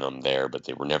runs in them there, but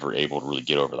they were never able to really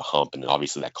get over the hump. And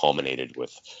obviously that culminated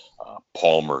with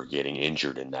Palmer getting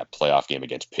injured in that playoff game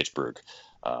against Pittsburgh,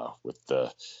 with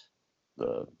the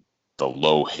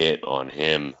low hit on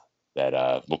him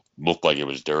that looked like it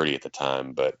was dirty at the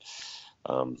time. But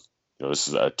this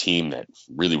is a team that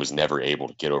really was never able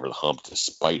to get over the hump,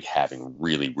 despite having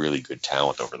really, really good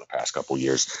talent over the past couple of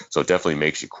years. So it definitely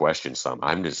makes you question some.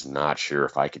 I'm just not sure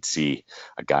if I could see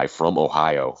a guy from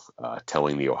Ohio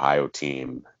telling the Ohio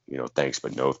team, thanks,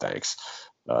 but no thanks.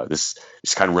 This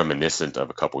is kind of reminiscent of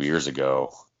a couple of years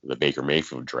ago, the Baker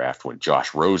Mayfield draft, when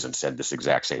Josh Rosen said this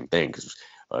exact same thing, because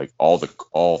all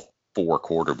four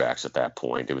quarterbacks at that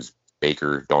point, it was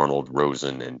Baker, Darnold,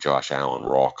 Rosen, and Josh Allen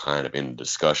were all kind of in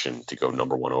discussion to go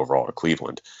number one overall to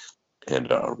Cleveland. And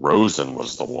Rosen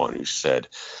was the one who said,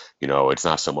 it's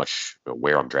not so much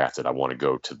where I'm drafted. I want to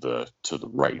go to the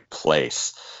right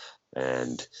place.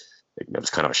 And it was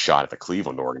kind of a shot at the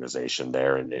Cleveland organization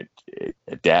there. And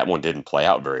that one didn't play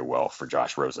out very well for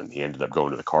Josh Rosen. He ended up going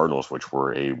to the Cardinals, which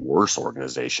were a worse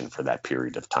organization for that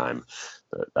period of time.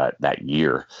 That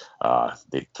year,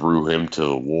 they threw him to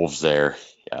the Wolves there.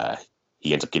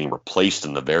 He ends up getting replaced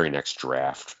in the very next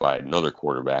draft by another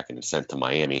quarterback and is sent to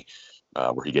Miami,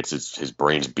 where he gets his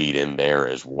brains beat in there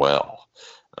as well.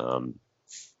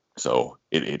 So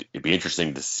it'd be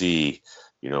interesting to see,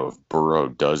 if Burrow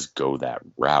does go that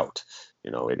route.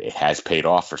 It has paid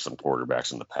off for some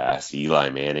quarterbacks in the past. Eli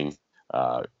Manning,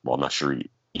 I'm not sure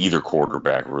either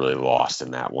quarterback really lost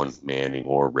in that one, Manning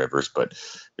or Rivers, but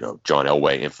John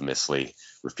Elway infamously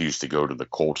refused to go to the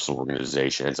Colts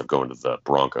organization, ends up going to the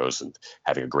Broncos and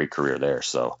having a great career there.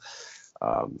 So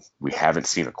we haven't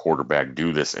seen a quarterback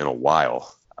do this in a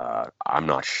while. I'm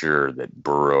not sure that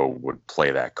Burrow would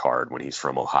play that card when he's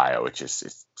from Ohio. It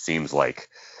seems like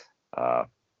the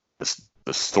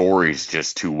story's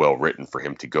just too well written for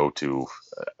him to go to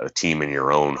a team in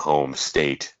your own home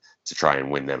state to try and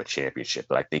win them a championship.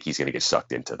 But I think he's going to get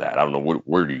sucked into that. I don't know.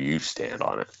 Where do you stand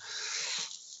on it?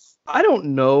 I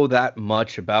don't know that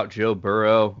much about Joe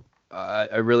Burrow.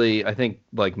 I think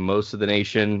like most of the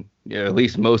nation, at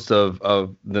least most of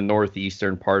the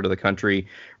northeastern part of the country,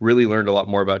 really learned a lot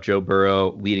more about Joe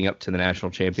Burrow leading up to the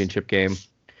national championship game.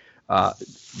 Uh,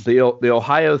 the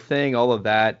Ohio thing, all of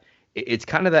that, it's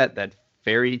kind of that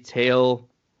fairy tale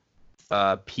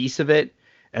piece of it,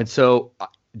 and so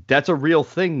that's a real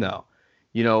thing, though.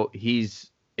 He's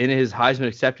in his Heisman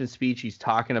acceptance speech. He's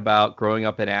talking about growing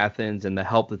up in Athens and the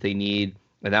help that they need,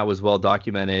 and that was well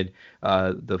documented.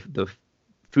 The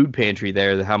food pantry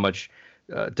there, how much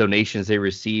donations they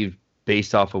received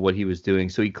based off of what he was doing.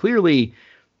 So he clearly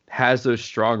has those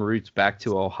strong roots back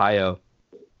to Ohio.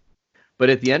 But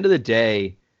at the end of the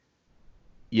day,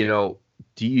 do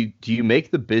you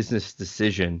make the business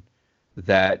decision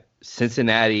that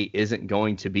Cincinnati isn't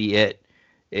going to be it?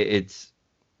 It's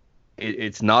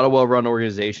not a well-run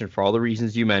organization for all the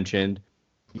reasons you mentioned.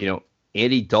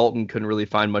 Andy Dalton couldn't really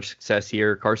find much success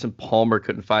here. Carson Palmer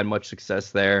couldn't find much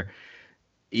success there,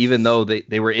 even though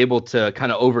they were able to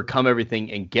kind of overcome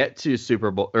everything and get to get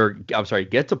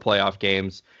to playoff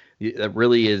games. That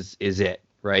really is it,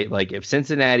 right? Like if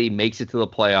Cincinnati makes it to the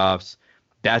playoffs,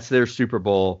 that's their Super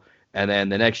Bowl. And then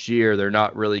the next year, they're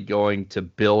not really going to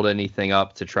build anything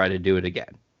up to try to do it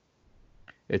again.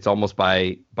 It's almost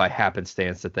by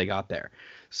happenstance that they got there.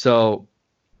 So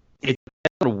it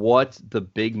depends on what the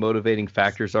big motivating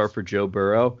factors are for Joe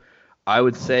Burrow. I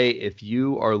would say if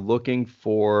you are looking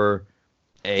for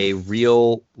a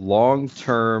real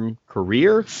long-term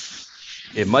career,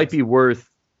 it might be worth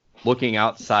looking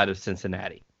outside of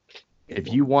Cincinnati.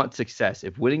 If you want success,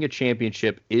 if winning a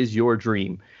championship is your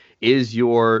dream, is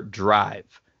your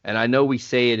drive, and I know we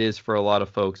say it is for a lot of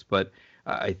folks, but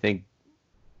I think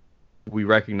we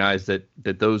recognize that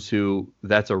those who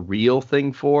that's a real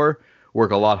thing for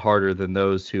work a lot harder than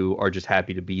those who are just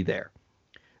happy to be there.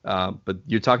 But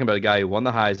you're talking about a guy who won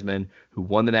the Heisman, who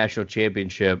won the national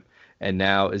championship, and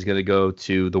now is going to go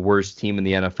to the worst team in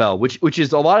the NFL, which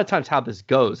is a lot of times how this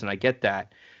goes, and I get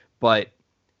that. But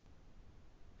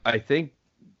I think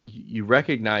you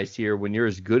recognize here when you're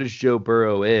as good as Joe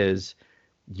Burrow is,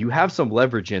 you have some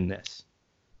leverage in this.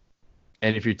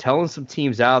 And if you're telling some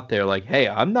teams out there like, hey,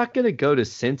 I'm not going to go to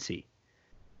Cinci,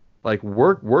 like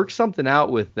work something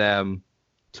out with them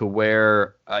to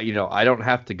where, I don't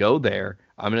have to go there.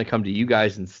 I'm going to come to you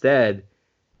guys instead.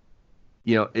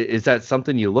 Is that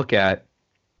something you look at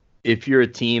if you're a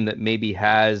team that maybe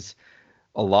has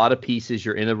a lot of pieces,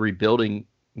 you're in a rebuilding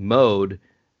mode,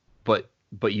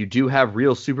 but you do have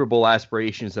real Super Bowl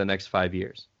aspirations in the next 5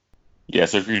 years? Yeah,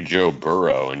 so if you're Joe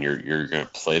Burrow and you're going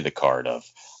to play the card of,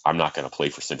 I'm not going to play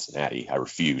for Cincinnati, I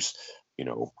refuse,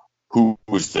 who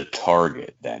was the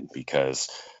target then? Because,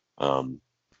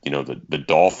 the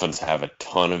Dolphins have a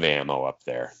ton of ammo up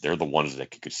there. They're the ones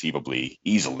that could conceivably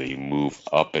easily move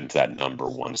up into that number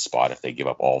one spot if they give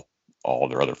up all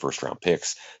their other first round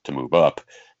picks to move up.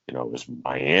 Is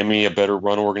Miami a better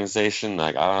run organization?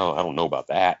 Like, I don't know about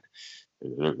that.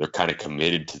 They're kind of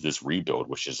committed to this rebuild,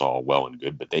 which is all well and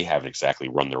good, but they haven't exactly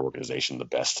run their organization the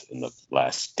best in the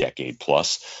last decade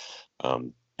plus.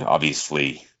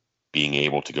 Obviously, being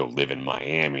able to go live in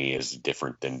Miami is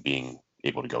different than being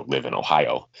able to go live in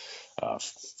Ohio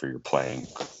for your playing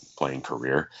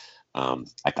career.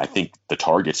 I think the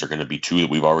targets are going to be two that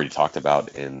we've already talked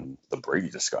about in the Brady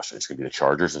discussion. It's going to be the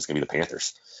Chargers and it's going to be the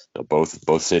Panthers.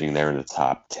 Both sitting there in the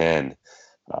top 10.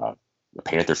 The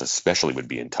Panthers especially would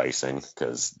be enticing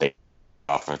because they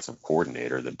offensive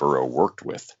coordinator that Burrow worked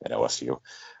with at LSU.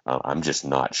 I'm just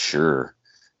not sure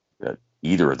that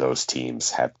either of those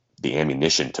teams have the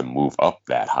ammunition to move up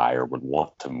that high or would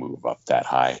want to move up that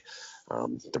high.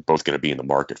 They're both going to be in the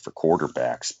market for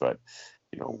quarterbacks, but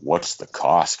what's the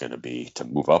cost going to be to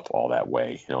move up all that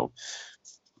way?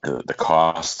 The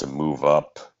cost to move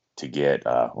up to get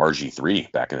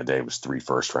RG3 back in the day was 3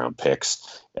 first-round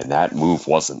picks, and that move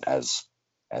wasn't as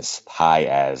high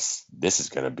as this is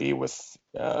going to be with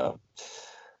the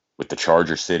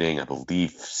Chargers sitting, I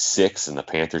believe, 6, and the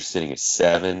Panthers sitting at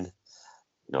 7.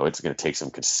 It's going to take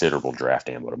some considerable draft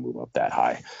ammo to move up that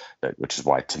high, which is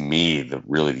why, to me,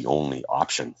 the only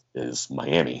option is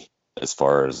Miami as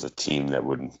far as a team that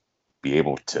would be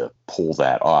able to pull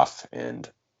that off. And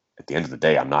at the end of the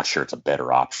day, I'm not sure it's a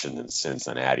better option than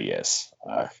Cincinnati is.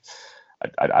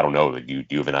 I don't know. Do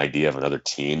you have an idea of another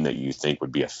team that you think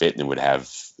would be a fit and would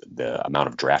have the amount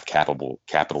of draft capital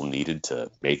needed to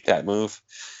make that move?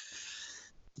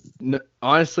 No,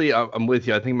 honestly, I'm with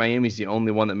you. I think Miami's the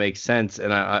only one that makes sense.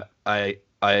 And I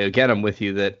again, I'm with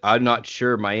you that I'm not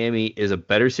sure Miami is a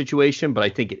better situation, but I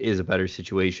think it is a better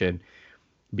situation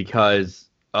because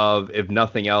of, if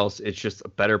nothing else, it's just a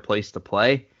better place to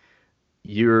play.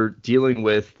 you're dealing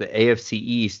with the AFC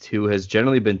East, who has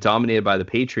generally been dominated by the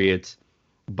Patriots,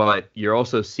 but you're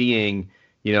also seeing,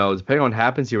 depending on what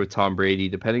happens here with Tom Brady,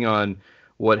 depending on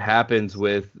what happens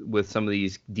with some of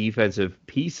these defensive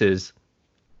pieces,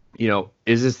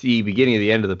 is this the beginning of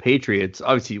the end of the Patriots?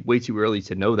 Obviously, way too early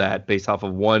to know that based off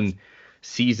of one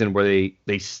season where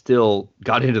they still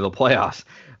got into the playoffs.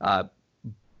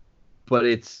 But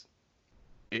it's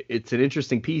an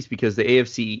interesting piece because the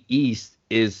AFC East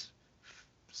is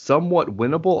somewhat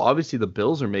winnable. Obviously, the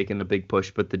Bills are making a big push,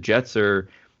 but the Jets don't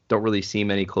really seem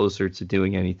any closer to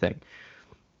doing anything.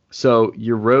 So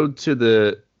your road to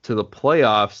the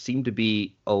playoffs seemed to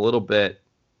be a little bit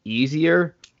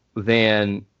easier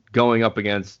than going up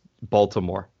against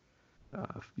Baltimore,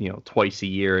 twice a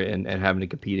year and having to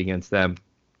compete against them.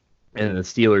 And the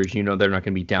Steelers, they're not going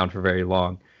to be down for very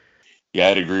long. Yeah,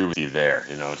 I'd agree with you there.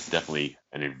 It's definitely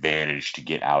an advantage to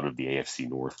get out of the AFC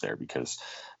North there because,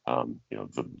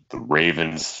 the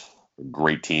Ravens, a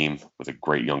great team with a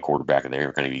great young quarterback, and they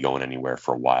aren't going to be going anywhere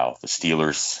for a while. The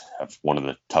Steelers have one of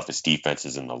the toughest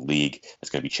defenses in the league. It's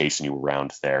going to be chasing you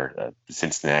around there.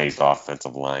 Cincinnati's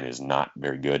offensive line is not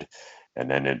very good. And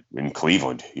then in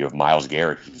Cleveland, you have Myles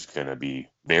Garrett, who's going to be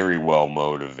very well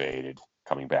motivated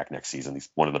coming back next season. He's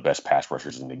one of the best pass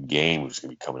rushers in the game who's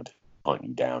going to be coming to hunt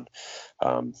you down.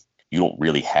 You don't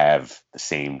really have the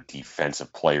same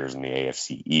defensive players in the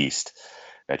AFC East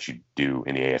that you do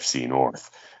in the AFC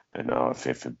North. And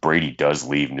if Brady does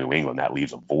leave New England, that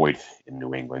leaves a void in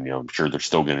New England. I'm sure they're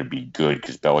still going to be good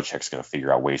because Belichick's going to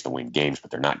figure out ways to win games,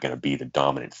 but they're not going to be the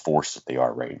dominant force that they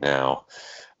are right now.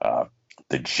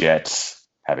 The Jets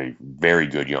have a very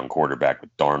good young quarterback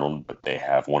with Darnold, but they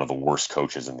have one of the worst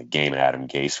coaches in the game, Adam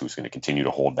Gase, who's going to continue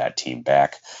to hold that team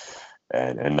back.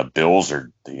 And the Bills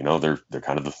are, they're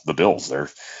kind of the Bills. They're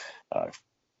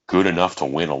good enough to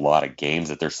win a lot of games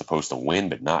that they're supposed to win,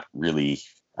 but not really.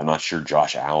 I'm not sure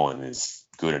Josh Allen is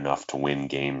good enough to win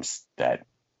games that,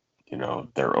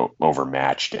 they're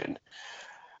overmatched in.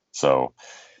 So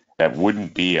that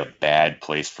wouldn't be a bad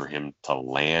place for him to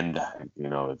land.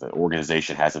 The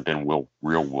organization hasn't been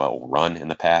real well run in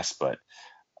the past, but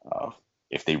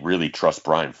if they really trust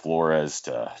Brian Flores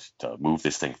to move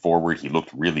this thing forward, he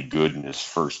looked really good in his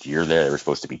first year there. They were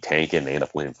supposed to be tanking. They ended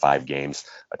up winning 5 games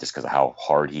just because of how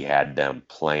hard he had them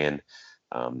playing.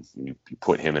 You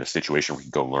put him in a situation where he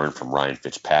can go learn from Ryan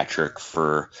Fitzpatrick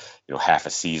for half a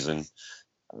season.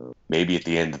 Maybe at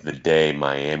the end of the day,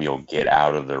 Miami will get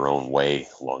out of their own way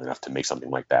long enough to make something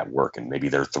like that work. And maybe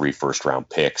their 3 first-round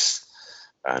picks,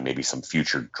 maybe some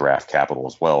future draft capital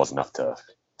as well is enough to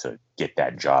get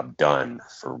that job done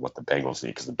for what the Bengals need,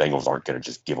 because the Bengals aren't going to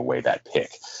just give away that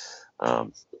pick.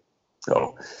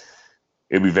 So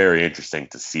it'd be very interesting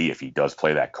to see if he does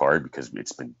play that card because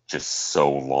it's been just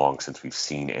so long since we've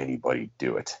seen anybody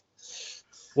do it.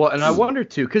 Well, and I wonder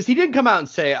too, because he didn't come out and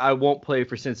say I won't play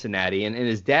for Cincinnati, and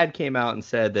his dad came out and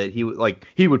said that he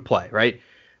would play, right?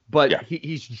 But yeah.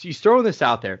 he's throwing this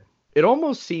out there. It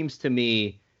almost seems to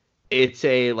me it's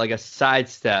a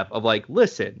sidestep of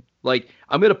listen,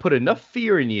 I'm going to put enough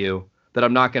fear in you that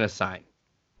I'm not going to sign.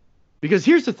 Because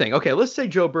here's the thing. Okay, let's say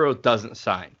Joe Burrow doesn't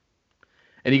sign,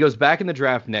 and he goes back in the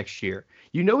draft next year.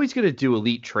 He's going to do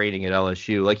elite training at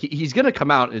LSU. He's going to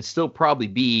come out and still probably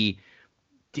be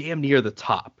damn near the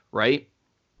top, right?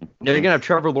 Now, you're going to have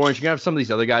Trevor Lawrence. You're going to have some of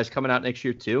these other guys coming out next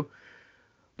year too.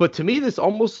 But to me, this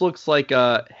almost looks like,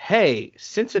 hey,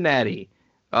 Cincinnati,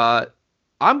 I'm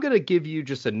going to give you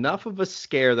just enough of a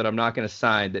scare that I'm not going to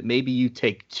sign that maybe you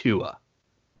take Tua.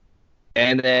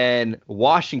 And then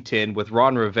Washington with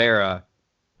Ron Rivera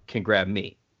can grab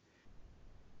me.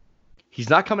 He's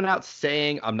not coming out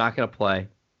saying I'm not going to play.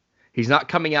 He's not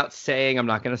coming out saying I'm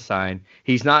not going to sign.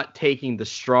 He's not taking the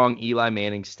strong Eli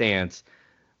Manning stance.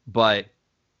 But,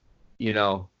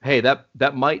 hey,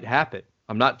 that might happen.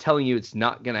 I'm not telling you it's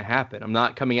not going to happen. I'm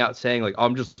not coming out saying,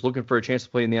 I'm just looking for a chance to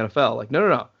play in the NFL.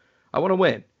 No. I want to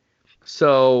win.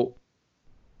 So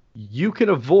you can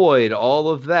avoid all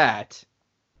of that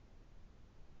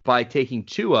by taking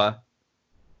Tua,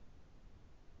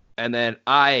 and then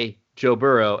Joe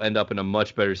Burrow, end up in a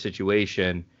much better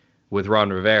situation with Ron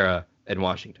Rivera in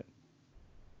Washington.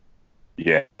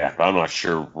 Yeah, I'm not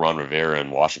sure Ron Rivera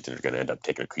and Washington are going to end up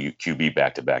taking a QB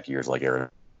back-to-back years like Arizona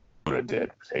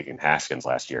did, taking Haskins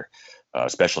last year.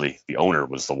 Especially the owner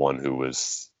was the one who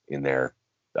was in there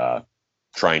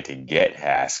trying to get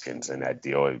Haskins in that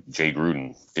deal. Jay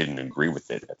Gruden didn't agree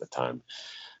with it at the time.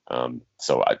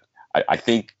 So I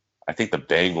think the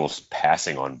Bengals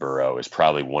passing on Burrow is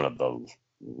probably one of the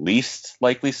least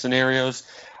likely scenarios.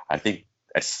 I think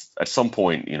at some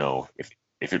point,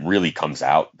 if it really comes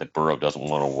out that Burrow doesn't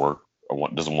want to work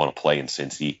doesn't want to play in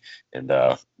Cincy, and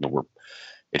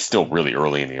it's still really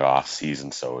early in the off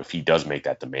season. So if he does make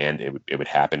that demand, it would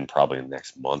happen probably in the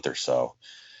next month or so.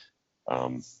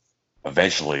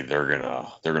 Eventually they're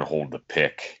gonna hold the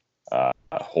pick,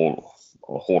 hold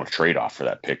a trade off for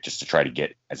that pick just to try to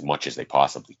get as much as they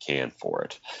possibly can for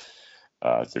it.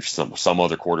 There's some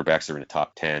other quarterbacks that are in the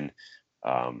top 10.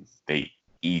 They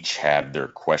each have their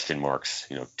question marks.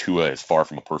 Tua is far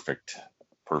from a perfect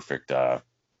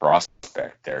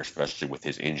prospect there, especially with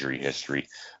his injury history.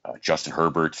 Justin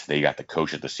Herbert, they got the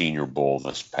coach at the Senior Bowl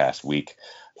this past week.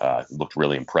 Looked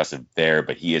really impressive there,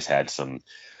 but he has had some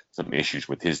issues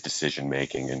with his decision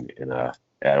making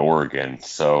at Oregon.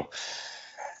 So,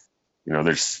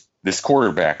 there's this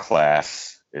quarterback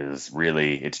class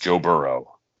it's Joe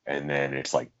Burrow, and then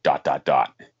it's like ...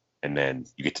 and then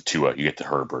you get to Tua, you get to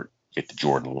Herbert, you get to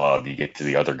Jordan Love, you get to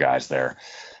the other guys there.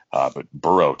 But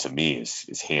Burrow, to me,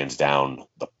 is hands down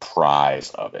the prize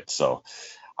of it. So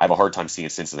I have a hard time seeing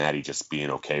Cincinnati just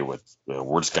being okay with,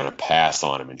 we're just going to pass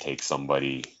on him and take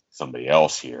somebody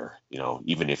else here.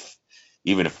 Even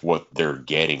if what they're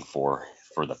getting for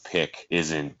the pick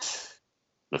isn't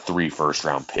the 3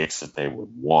 first-round picks that they would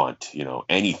want,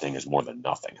 anything is more than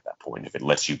nothing at that point if it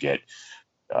lets you get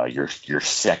your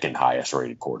second highest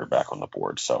rated quarterback on the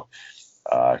board. So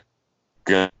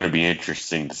going to be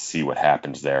interesting to see what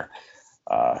happens there.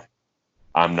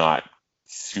 I'm not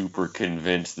super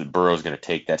convinced that Burrow's going to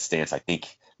take that stance. I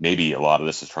think maybe a lot of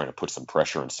this is trying to put some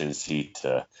pressure on Cincy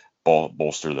to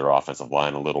bolster their offensive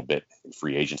line a little bit in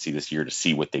free agency this year to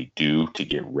see what they do to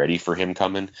get ready for him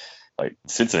coming. Like,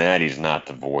 Cincinnati is not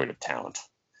devoid of talent.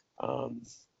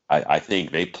 I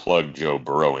think they plug Joe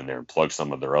Burrow in there and plug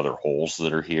some of their other holes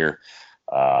that are here.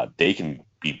 They can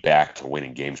be back to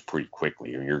winning games pretty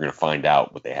quickly. You're going to find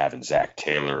out what they have in Zach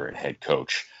Taylor and head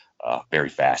coach very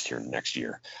fast here in the next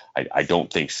year. I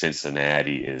don't think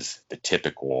Cincinnati is the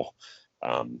typical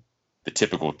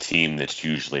team that's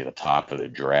usually at the top of the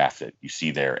draft that you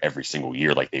see there every single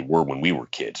year like they were when we were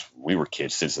kids. When we were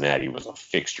kids, Cincinnati was a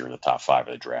fixture in the top 5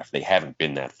 of the draft. They haven't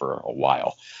been that for a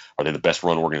while. Are they the best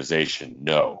run organization?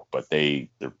 No, but they're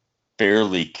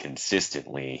fairly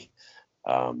consistently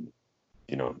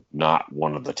not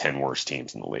one of the 10 worst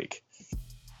teams in the league.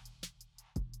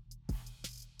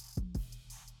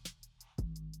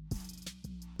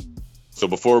 So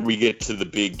before we get to the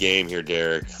big game here,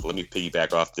 Derek, let me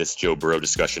piggyback off this Joe Burrow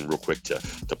discussion real quick to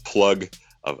plug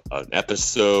an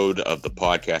episode of the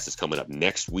podcast that's coming up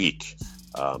next week.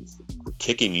 We're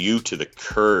kicking you to the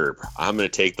curb. I'm going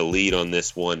to take the lead on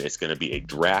this one. It's going to be a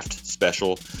draft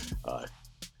special.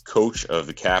 Coach of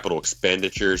the Capital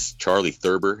Expenditures, Charlie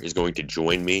Thurber, is going to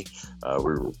join me.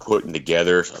 We're putting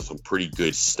together some pretty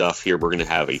good stuff here. We're going to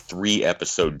have a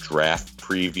 3-episode draft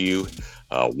preview,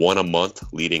 one a month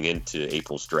leading into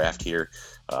April's draft here.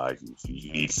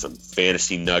 You need some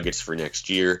fantasy nuggets for next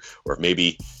year, or if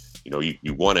maybe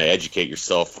you want to educate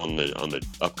yourself on the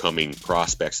upcoming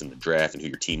prospects in the draft and who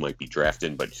your team might be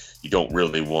drafting, but you don't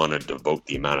really want to devote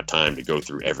the amount of time to go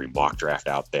through every mock draft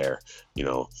out there.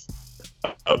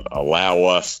 Allow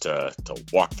us to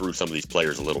walk through some of these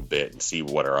players a little bit and see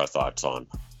what our thoughts on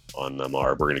them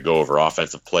are. We're going to go over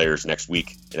offensive players next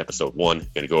week in episode 1. Going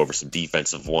to go over some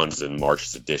defensive ones in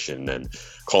March's edition, and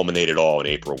culminate it all in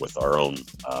April with our own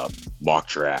mock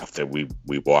draft that we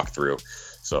walk through.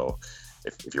 So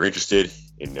if you're interested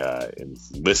in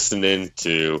listening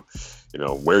to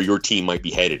where your team might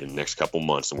be headed in the next couple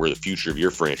months and where the future of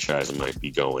your franchise might be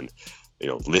going,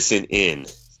 listen in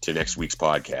to next week's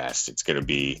podcast. It's going to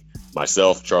be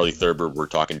myself, Charlie Thurber. We're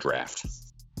talking draft.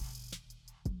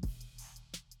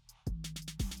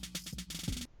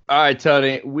 All right,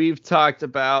 Tony, we've talked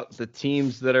about the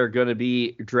teams that are going to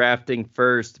be drafting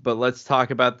first, but let's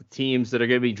talk about the teams that are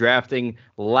going to be drafting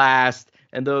last.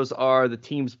 And those are the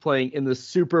teams playing in the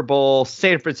Super Bowl: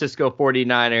 San Francisco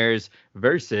 49ers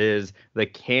versus the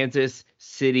Kansas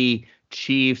City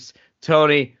Chiefs.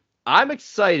 Tony, I'm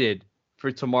excited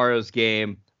for tomorrow's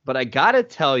game, but I got to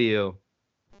tell you,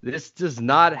 this does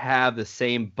not have the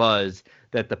same buzz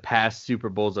that the past Super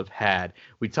Bowls have had.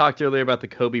 We talked earlier about the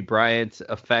Kobe Bryant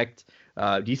effect.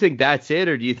 Do you think that's it,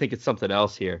 or do you think it's something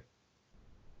else here?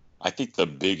 I think the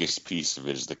biggest piece of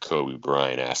it is the Kobe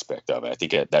Bryant aspect of it. I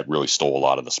think that really stole a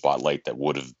lot of the spotlight that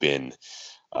would have been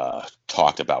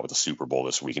talked about with the Super Bowl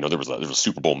this week. There was a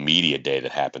Super Bowl media day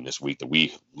that happened this week that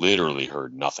we literally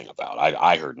heard nothing about.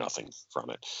 I heard nothing from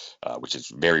it, which is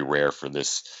very rare for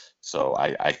this. So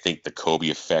I think the Kobe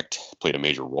effect played a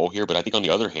major role here. But I think on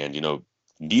the other hand,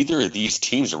 neither of these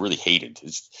teams are really hated.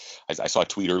 I saw a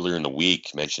tweet earlier in the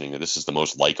week mentioning that this is the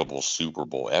most likable Super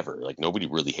Bowl ever. Like, nobody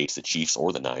really hates the Chiefs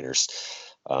or the Niners.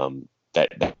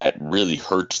 that really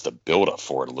hurts the buildup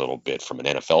for it a little bit from an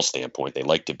NFL standpoint. They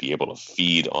like to be able to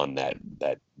feed on that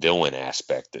villain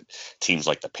aspect that teams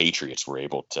like the Patriots were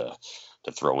able to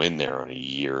throw in there on a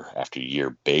year after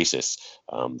year basis.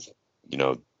 You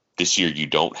know, this year you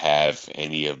don't have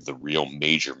any of the real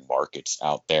major markets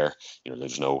out there. You know,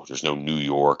 there's no New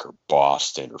York or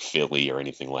Boston or Philly or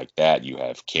anything like that. You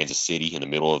have Kansas City in the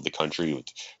middle of the country with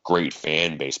great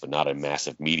fan base, but not a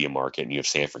massive media market. And you have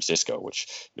San Francisco, which,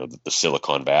 you know, the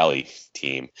Silicon Valley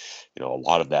team, you know, a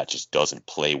lot of that just doesn't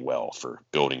play well for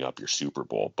building up your Super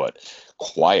Bowl. But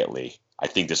quietly, I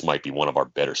think this might be one of our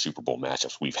better Super Bowl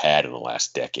matchups we've had in the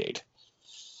last decade.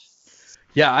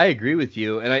 Yeah, I agree with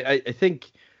you. And I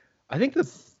think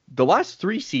the last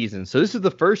 3 seasons, so this is the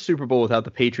first Super Bowl without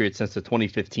the Patriots since the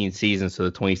 2015 season, so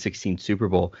the 2016 Super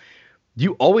Bowl.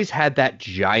 You always had that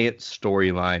giant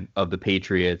storyline of the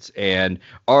Patriots, and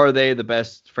are they the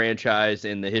best franchise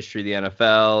in the history of the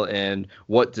NFL? And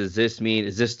what does this mean?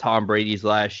 Is this Tom Brady's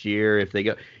last year? If they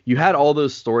go, you had all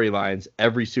those storylines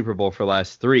every Super Bowl for the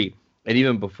last 3, and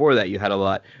even before that, you had a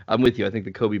lot. I'm with you. I think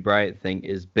the Kobe Bryant thing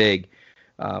is big,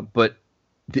 but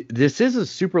this is a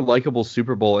super likable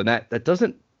Super Bowl, and that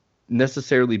doesn't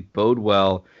necessarily bode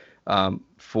well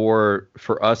for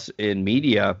us in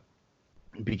media,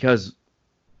 because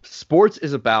sports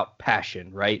is about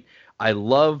passion, right? I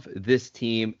love this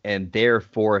team and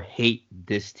therefore hate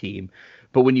this team.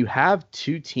 But when you have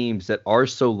 2 teams that are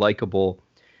so likable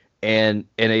and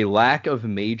a lack of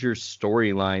major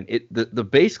storyline, the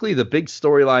basically the big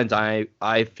storylines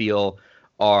I feel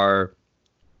are,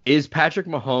 is Patrick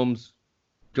Mahomes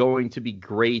going to be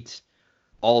great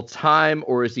all time,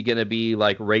 or is he going to be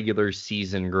like regular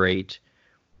season great?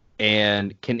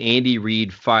 And can Andy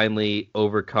Reid finally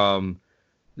overcome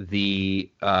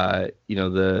the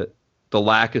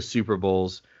lack of Super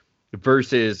Bowls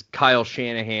versus Kyle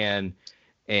Shanahan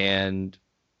and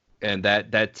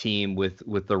that team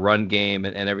with the run game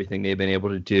and everything they've been able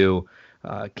to do?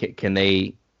 Can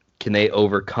they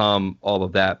overcome all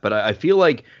of that? But I feel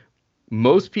like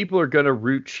most people are going to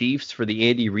root Chiefs for the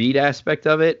Andy Reid aspect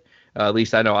of it. At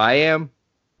least I know I am.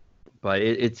 But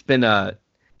it's been a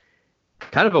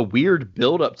kind of a weird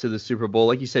build up to the Super Bowl.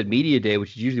 Like you said, Media Day,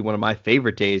 which is usually one of my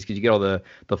favorite days because you get all the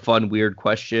fun, weird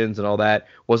questions and all that,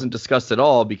 wasn't discussed at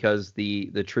all because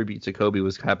the tribute to Kobe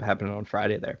was happening on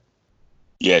Friday there.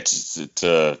 Yeah, it's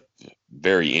a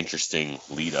very interesting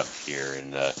lead up here.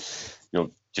 And,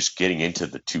 just getting into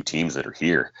the 2 teams that are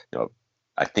here,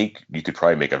 I think you could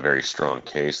probably make a very strong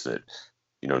case that,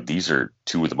 these are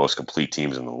 2 of the most complete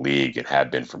teams in the league and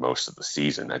have been for most of the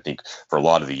season. I think for a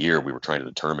lot of the year, we were trying to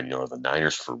determine, are the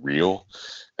Niners for real?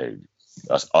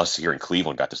 Us here in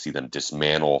Cleveland got to see them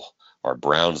dismantle our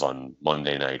Browns on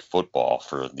Monday Night Football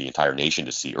for the entire nation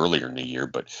to see earlier in the year.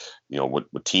 But,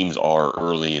 what teams are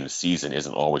early in the season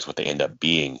isn't always what they end up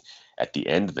being at the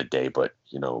end of the day. But,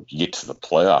 you get to the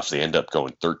playoffs, they end up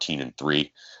going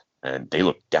 13-3, and they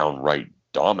look downright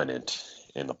dominant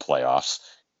in the playoffs.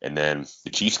 And then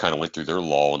the Chiefs kind of went through their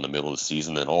lull in the middle of the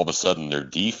season. Then all of a sudden their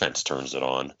defense turns it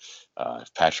on.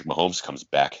 If Patrick Mahomes comes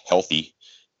back healthy,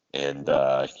 and,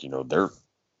 they're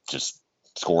just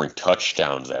scoring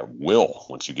touchdowns at will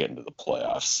once you get into the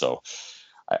playoffs. So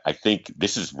I think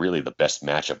this is really the best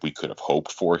matchup we could have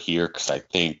hoped for here, because I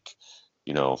think,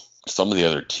 some of the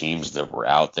other teams that were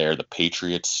out there, the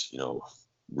Patriots,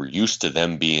 we're used to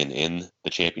them being in the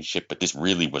championship, but this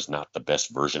really was not the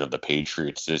best version of the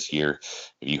Patriots this year.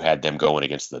 If you had them going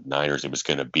against the Niners, the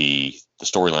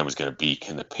storyline was going to be,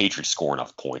 can the Patriots score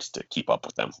enough points to keep up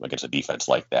with them against a defense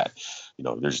like that?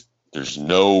 There's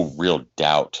no real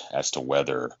doubt as to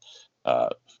whether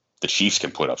the Chiefs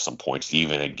can put up some points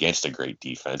even against a great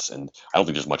defense. And I don't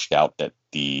think there's much doubt that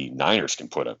the Niners can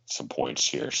put up some points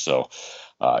here. So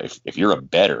if you're a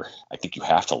bettor, I think you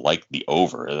have to like the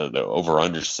over. The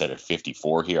over-under set at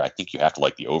 54 here. I think you have to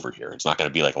like the over here. It's not going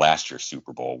to be like last year's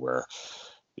Super Bowl where,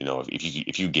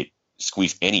 if you get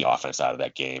squeeze any offense out of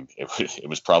that game, it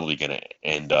was probably going to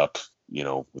end up,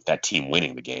 with that team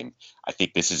winning the game. I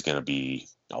think this is going to be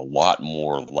a lot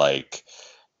more like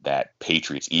that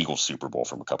Patriots-Eagles Super Bowl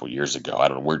from a couple of years ago. I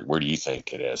don't know. Where do you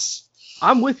think it is?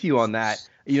 I'm with you on that.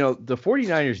 The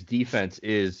 49ers defense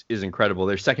is incredible.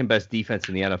 They're second best defense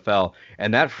in the NFL,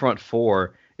 and that front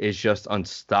 4 is just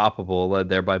unstoppable, led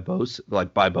there by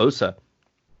Bosa.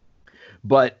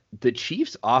 But the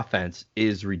Chiefs offense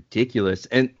is ridiculous.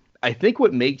 And I think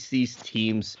what makes these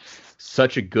teams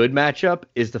such a good matchup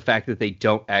is the fact that they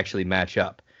don't actually match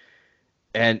up.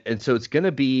 And so it's going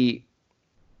to be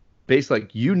basically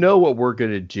like, what we're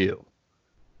going to do.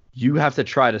 You have to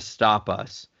try to stop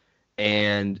us.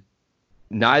 And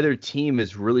neither team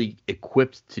is really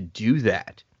equipped to do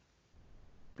that.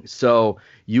 So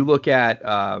you look at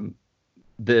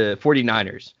the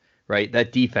 49ers, right?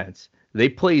 That defense, they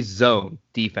play zone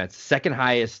defense, second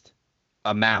highest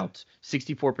amount,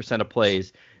 64% of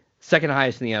plays, second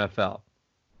highest in the NFL,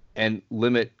 and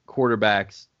limit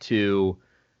quarterbacks to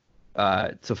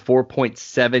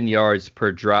 4.7 yards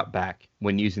per drop back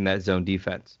when using that zone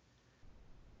defense.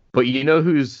 But you know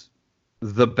who's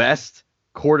the best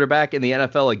quarterback in the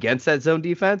NFL against that zone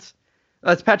defense?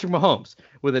 That's Patrick Mahomes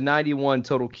with a 91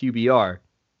 total QBR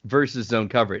versus zone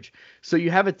coverage. So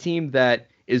you have a team that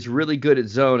is really good at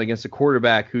zone against a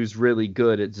quarterback who's really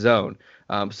good at zone.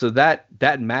 So that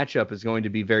matchup is going to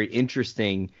be very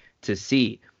interesting to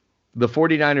see. The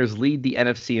 49ers lead the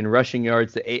NFC in rushing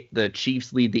yards. The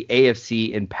Chiefs lead the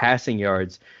AFC in passing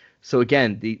yards. So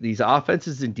again, these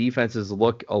offenses and defenses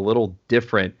look a little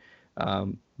different.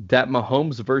 That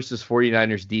Mahomes versus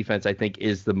 49ers defense, I think,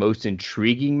 is the most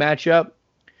intriguing matchup.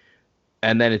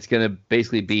 And then it's going to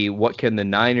basically be what can the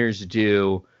Niners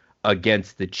do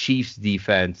against the Chiefs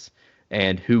defense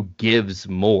and who gives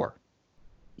more.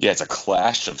 Yeah, it's a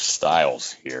clash of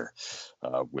styles here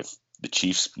with the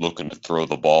Chiefs looking to throw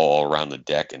the ball all around the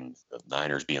deck and the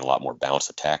Niners being a lot more balanced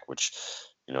attack, which,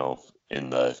 in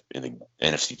the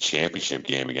NFC Championship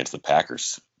game against the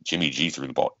Packers, Jimmy G threw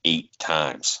the ball 8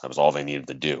 times. That was all they needed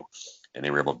to do. And they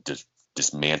were able to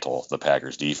dismantle the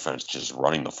Packers defense just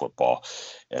running the football.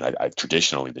 And I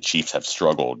traditionally, the Chiefs have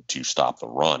struggled to stop the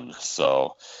run.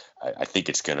 So I think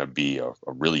it's going to be a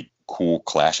really cool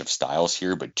clash of styles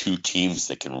here, but two teams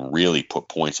that can really put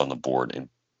points on the board and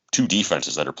two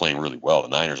defenses that are playing really well. The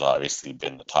Niners obviously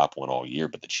been the top one all year,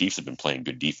 but the Chiefs have been playing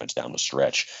good defense down the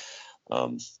stretch.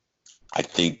 I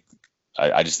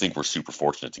just think we're super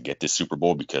fortunate to get this Super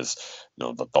Bowl because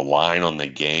the line on the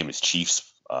game is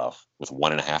Chiefs with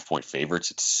 1.5 point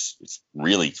favorites. It's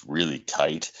really, really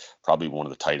tight. Probably one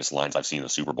of the tightest lines I've seen in the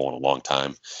Super Bowl in a long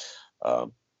time.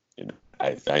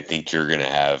 I think you're going to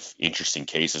have interesting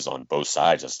cases on both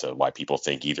sides as to why people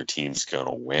think either team's going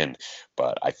to win.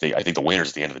 But I think the winners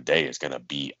at the end of the day is going to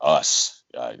be us.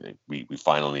 We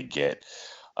finally get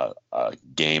a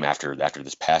game after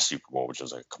this past Super Bowl, which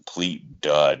was a complete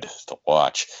dud to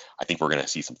watch. I think we're going to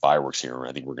see some fireworks here, and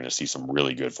I think we're going to see some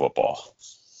really good football.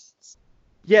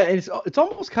 Yeah, and it's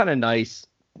almost kind of nice.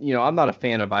 I'm not a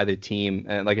fan of either team,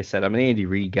 and like I said, I'm an Andy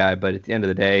Reid guy. But at the end of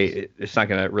the day, it's not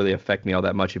going to really affect me all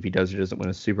that much if he does or doesn't win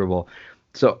a Super Bowl.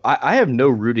 So I have no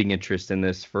rooting interest in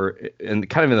this in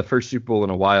the first Super Bowl in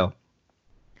a while.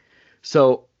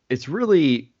 So it's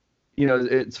really,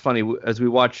 it's funny as we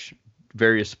watch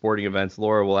various sporting events.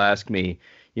 Laura will ask me,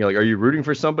 are you rooting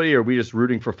for somebody, or are we just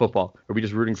rooting for football? Are we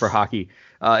just rooting for hockey?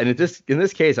 And in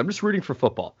this case, I'm just rooting for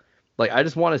football. Like, I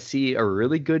just want to see a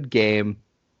really good game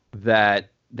that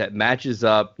matches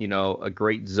up, a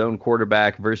great zone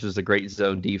quarterback versus a great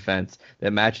zone defense,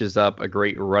 that matches up a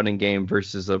great running game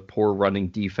versus a poor running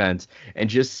defense, and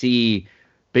just see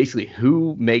basically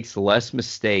who makes less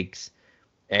mistakes.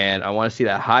 And I want to see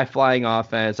that high-flying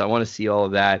offense. I want to see all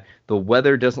of that. The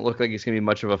weather doesn't look like it's going to be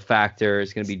much of a factor.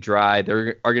 It's going to be dry.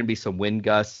 There are going to be some wind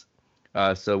gusts.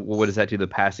 So what does that do to the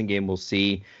passing game? We'll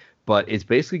see. But it's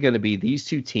basically going to be these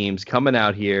two teams coming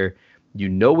out here. You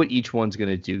know what each one's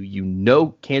going to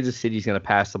do. Kansas City's going to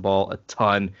pass the ball a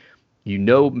ton.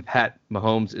 Pat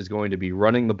Mahomes is going to be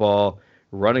running the ball,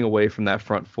 running away from that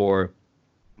front four.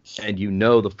 And the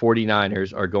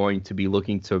 49ers are going to be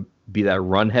looking to be that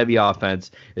run-heavy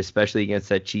offense, especially against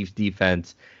that Chiefs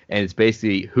defense. And it's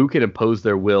basically who can impose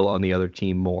their will on the other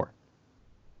team more.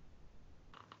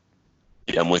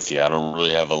 Yeah, I'm with you. I don't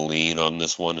really have a lean on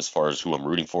this one as far as who I'm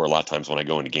rooting for. A lot of times when I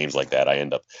go into games like that,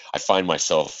 I find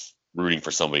myself rooting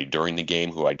for somebody during the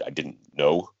game who I didn't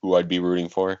know who I'd be rooting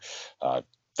for.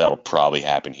 That'll probably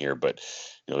happen here, but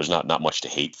there's not much to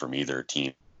hate from either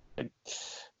team.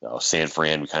 San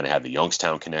Fran, we kind of have the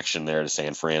Youngstown connection there to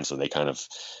San Fran, so they kind of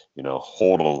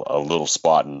hold a little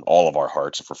spot in all of our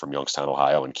hearts if we're from Youngstown,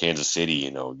 Ohio. And Kansas City,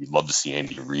 you'd love to see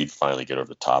Andy Reid finally get over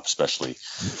the top, especially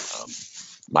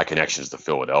my connection is to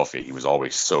Philadelphia. He was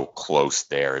always so close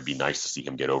there. It'd be nice to see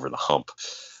him get over the hump.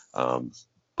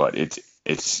 But it's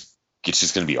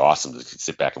just going to be awesome to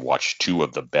sit back and watch two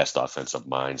of the best offensive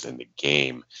minds in the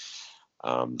game.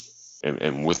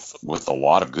 And with a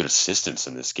lot of good assistance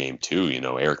in this game too.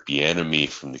 Eric Bieniemy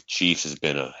from the Chiefs has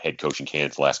been a head coaching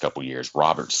candidate the last couple of years.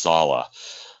 Robert Saleh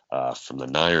from the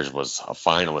Niners was a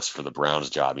finalist for the Browns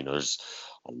job. There's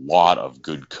a lot of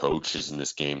good coaches in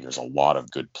this game. There's a lot of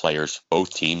good players.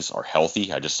 Both teams are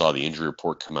healthy. I just saw the injury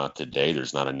report come out today.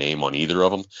 There's not a name on either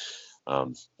of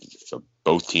them. So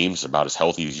both teams are about as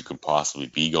healthy as you can possibly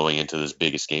be going into this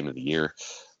biggest game of the year.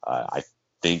 I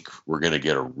think we're going to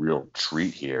get a real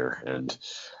treat here. And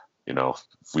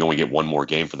if we only get one more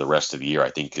game for the rest of the year, I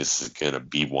think this is going to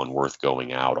be one worth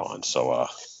going out on. So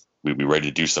we ready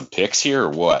to do some picks here or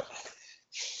what?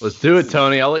 Let's do it,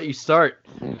 Tony. I'll let you start.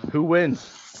 Who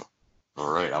wins?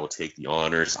 All right, I will take the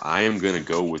honors. I am going to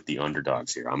go with the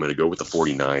underdogs here. I'm going to go with the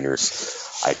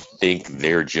 49ers. I think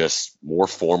they're just more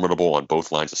formidable on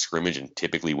both lines of scrimmage, and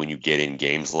typically when you get in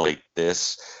games like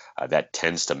this, that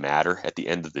tends to matter at the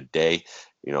end of the day.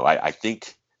 I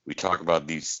think we talk about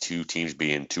these two teams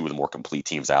being two of the more complete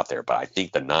teams out there, but I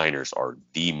think the Niners are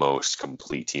the most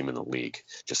complete team in the league.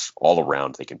 Just all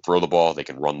around, they can throw the ball, they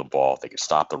can run the ball, they can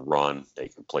stop the run, they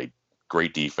can play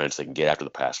great defense, they can get after the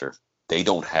passer. They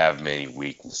don't have many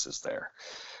weaknesses there,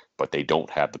 but they don't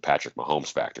have the Patrick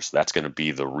Mahomes factor. So that's going to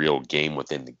be the real game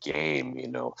within the game.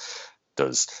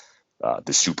 Does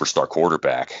the superstar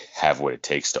quarterback have what it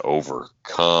takes to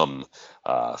overcome,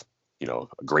 a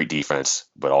great defense,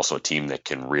 but also a team that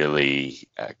can really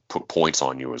put points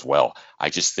on you as well? I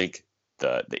just think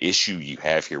the issue you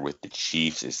have here with the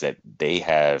Chiefs is that they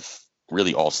have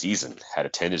really all season had a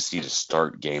tendency to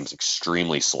start games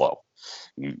extremely slow.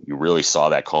 You really saw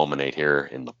that culminate here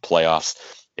in the playoffs.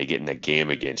 They get in that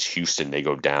game against Houston. They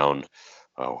go down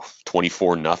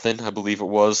 24-0, I believe it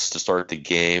was, to start the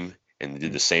game. And they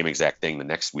did the same exact thing the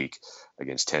next week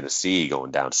against Tennessee, going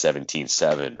down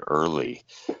 17-7 early.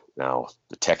 Now,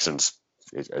 the Texans,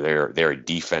 they're a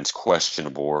defense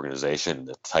questionable organization.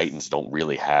 The Titans don't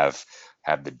really have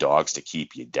the dogs to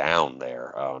keep you down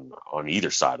there on either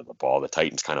side of the ball. The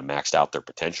Titans kind of maxed out their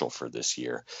potential for this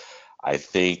year. I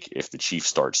think if the Chiefs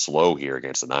start slow here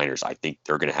against the Niners, I think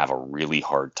they're going to have a really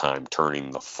hard time turning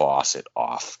the faucet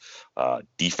off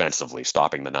defensively,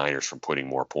 stopping the Niners from putting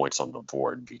more points on the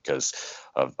board because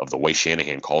of the way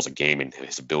Shanahan calls a game and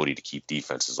his ability to keep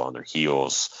defenses on their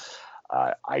heels.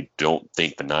 I don't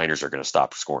think the Niners are going to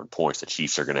stop scoring points. The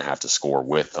Chiefs are going to have to score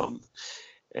with them.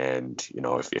 And,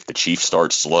 if the Chiefs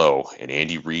start slow, and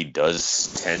Andy Reid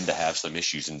does tend to have some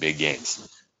issues in big games,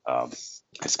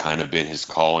 it's kind of been his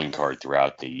calling card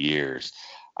throughout the years.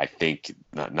 I think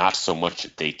not so much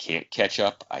that they can't catch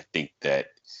up. I think that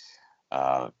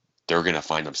they're going to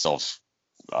find themselves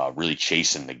really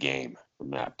chasing the game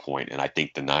from that point. And I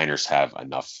think the Niners have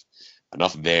enough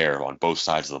there on both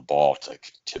sides of the ball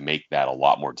to make that a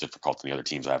lot more difficult than the other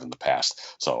teams I have in the past.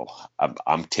 So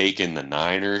I'm taking the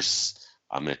Niners.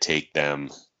 I'm going to take them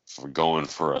for going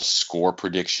for a score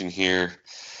prediction here.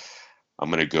 I'm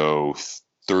going to go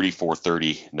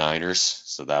 34-30 Niners.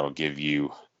 So that'll give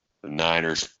you the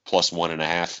Niners plus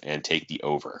 1.5 and take the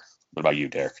over. What about you,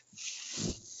 Derek?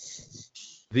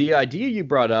 The idea you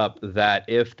brought up that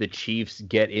if the Chiefs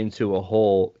get into a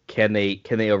hole, can they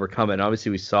overcome it? And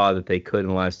obviously we saw that they could in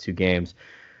the last two games.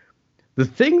 The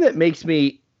thing that makes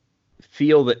me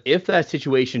feel that if that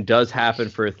situation does happen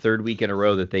for a third week in a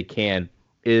row that they can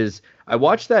is I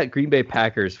watched that Green Bay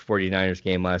Packers 49ers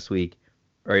game last week,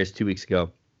 or I guess 2 weeks ago.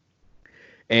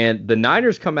 And the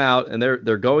Niners come out and they're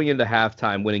going into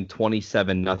halftime winning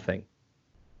 27-0.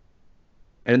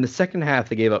 And in the second half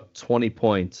they gave up 20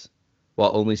 points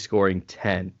while only scoring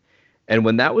 10. And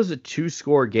when that was a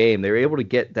 2-score game, they were able to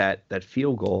get that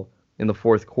field goal in the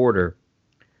fourth quarter.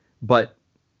 But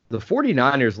the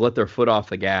 49ers let their foot off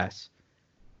the gas.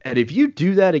 And if you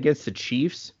do that against the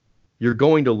Chiefs, you're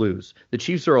going to lose. The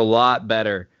Chiefs are a lot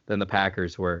better than the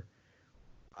Packers were.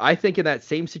 I think in that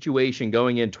same situation,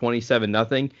 going in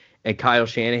 27-0, and Kyle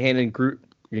Shanahan in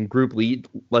group lead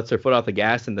lets their foot off the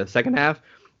gas in the second half,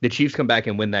 the Chiefs come back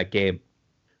and win that game.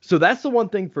 So that's the one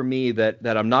thing for me that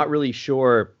I'm not really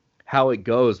sure how it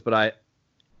goes. But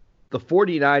the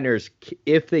 49ers,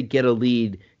 if they get a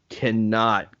lead,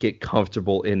 cannot get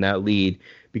comfortable in that lead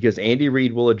because Andy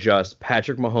Reid will adjust,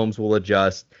 Patrick Mahomes will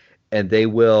adjust, and they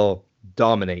will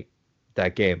dominate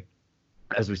that game,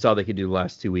 as we saw they could do the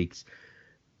last 2 weeks.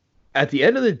 At the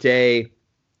end of the day,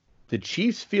 the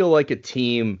Chiefs feel like a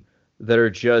team that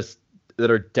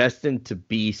are destined to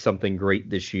be something great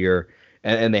this year,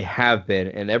 and they have been,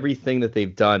 and everything that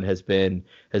they've done has been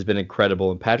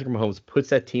incredible. And Patrick Mahomes puts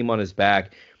that team on his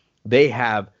back. They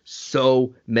have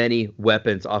so many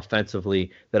weapons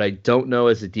offensively that I don't know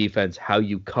as a defense how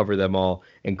you cover them all,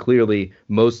 and clearly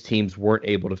most teams weren't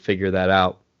able to figure that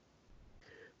out.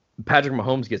 Patrick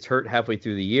Mahomes gets hurt halfway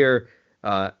through the year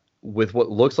with what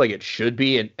looks like it should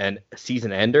be an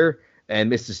season ender, and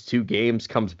misses 2 games,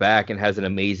 comes back and has an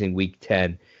amazing week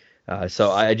 10.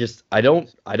 So I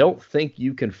don't think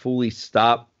you can fully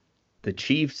stop the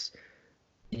Chiefs.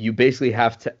 You basically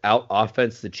have to out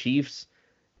offense the Chiefs,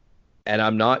 and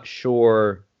I'm not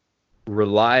sure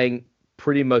relying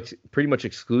pretty much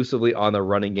exclusively on the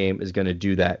running game is going to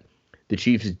do that. The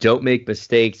Chiefs don't make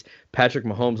mistakes. Patrick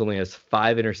Mahomes only has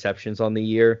 5 interceptions on the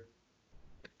year.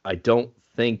 I don't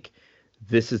think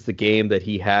this is the game that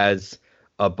he has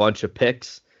a bunch of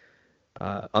picks.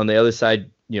 On the other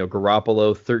side,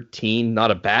 Garoppolo 13,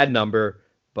 not a bad number,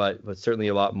 but certainly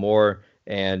a lot more.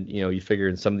 And, you figure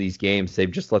in some of these games, they've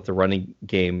just let the running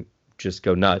game just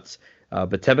go nuts.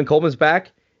 But Tevin Coleman's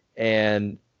back,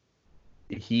 and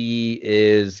he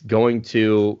is going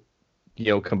to,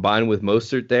 combine with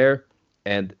Mostert there.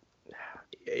 And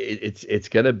it's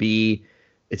going to be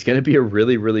a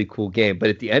really, really cool game. But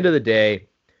at the end of the day,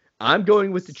 I'm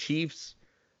going with the Chiefs.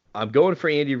 I'm going for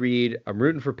Andy Reid. I'm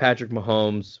rooting for Patrick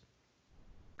Mahomes.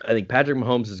 I think Patrick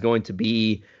Mahomes is going to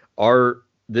be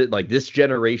this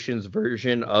generation's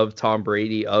version of Tom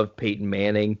Brady, of Peyton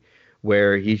Manning,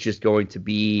 where he's just going to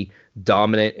be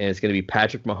dominant, and it's going to be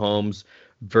Patrick Mahomes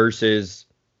versus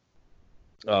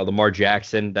Lamar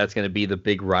Jackson. That's going to be the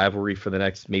big rivalry for the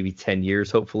next maybe 10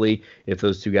 years, hopefully, if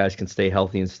those two guys can stay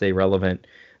healthy and stay relevant.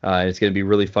 And it's going to be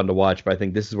really fun to watch. But I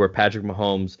think this is where Patrick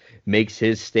Mahomes makes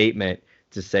his statement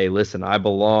to say, listen, I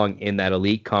belong in that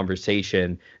elite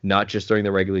conversation, not just during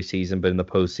the regular season, but in the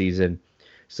postseason.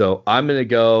 So I'm going to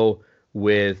go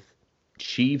with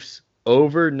Chiefs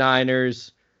over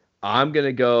Niners. I'm going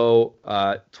to go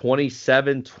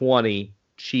 27-20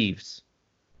 Chiefs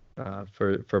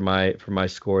for my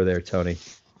score there, Tony.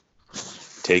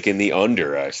 Taking the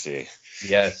under, I see.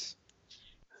 Yes.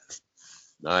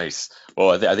 Nice.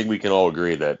 Well, I think we can all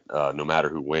agree that no matter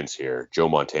who wins here, Joe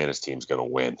Montana's team's going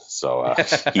to win. So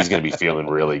he's going to be feeling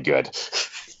really good.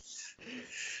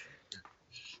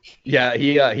 Yeah,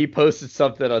 he posted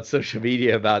something on social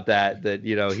media about that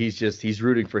he's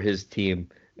rooting for his team.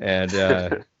 And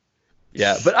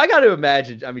yeah, but I got to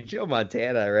imagine, Joe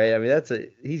Montana, right?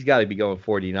 He's got to be going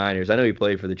 49ers. I know he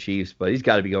played for the Chiefs, but he's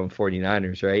got to be going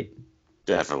 49ers, right?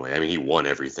 Definitely. He won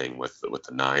everything with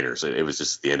the Niners. It was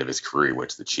just at the end of his career, he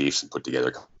went to the Chiefs and put together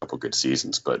a couple good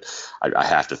seasons. But I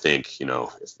have to think,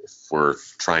 if we're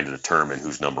trying to determine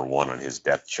who's number one on his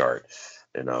depth chart,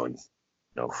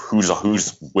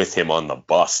 who's with him on the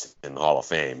bus in the Hall of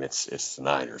Fame, it's the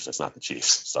Niners. It's not the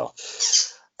Chiefs. So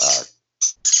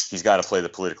he's got to play the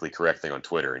politically correct thing on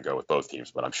Twitter and go with both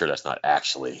teams. But I'm sure that's not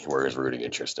actually where his rooting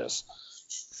interest is.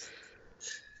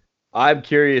 I'm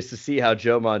curious to see how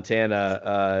Joe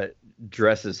Montana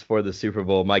dresses for the Super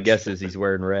Bowl. My guess is he's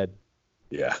wearing red.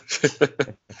 Yeah,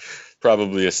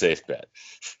 probably a safe bet.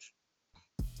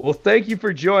 Well, thank you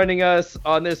for joining us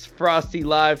on this Frosty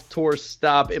Live Tour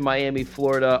stop in Miami,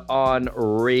 Florida on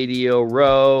Radio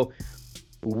Row.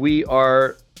 We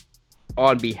are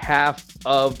on behalf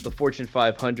of the Fortune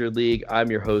 500 League. I'm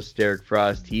your host, Derek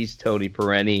Frost. He's Tony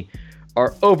Perenni.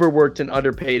 Our overworked and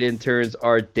underpaid interns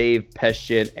are Dave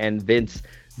Pestian and Vince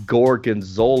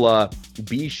Gorgonzola.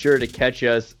 Be sure to catch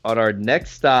us on our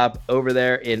next stop over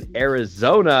there in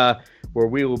Arizona, where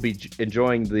we will be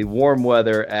enjoying the warm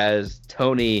weather as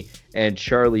Tony and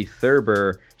Charlie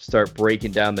Thurber start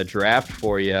breaking down the draft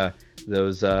for you,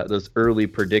 those early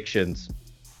predictions.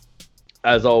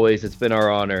 As always, it's been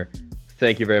our honor.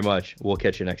 Thank you very much. We'll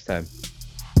catch you next time.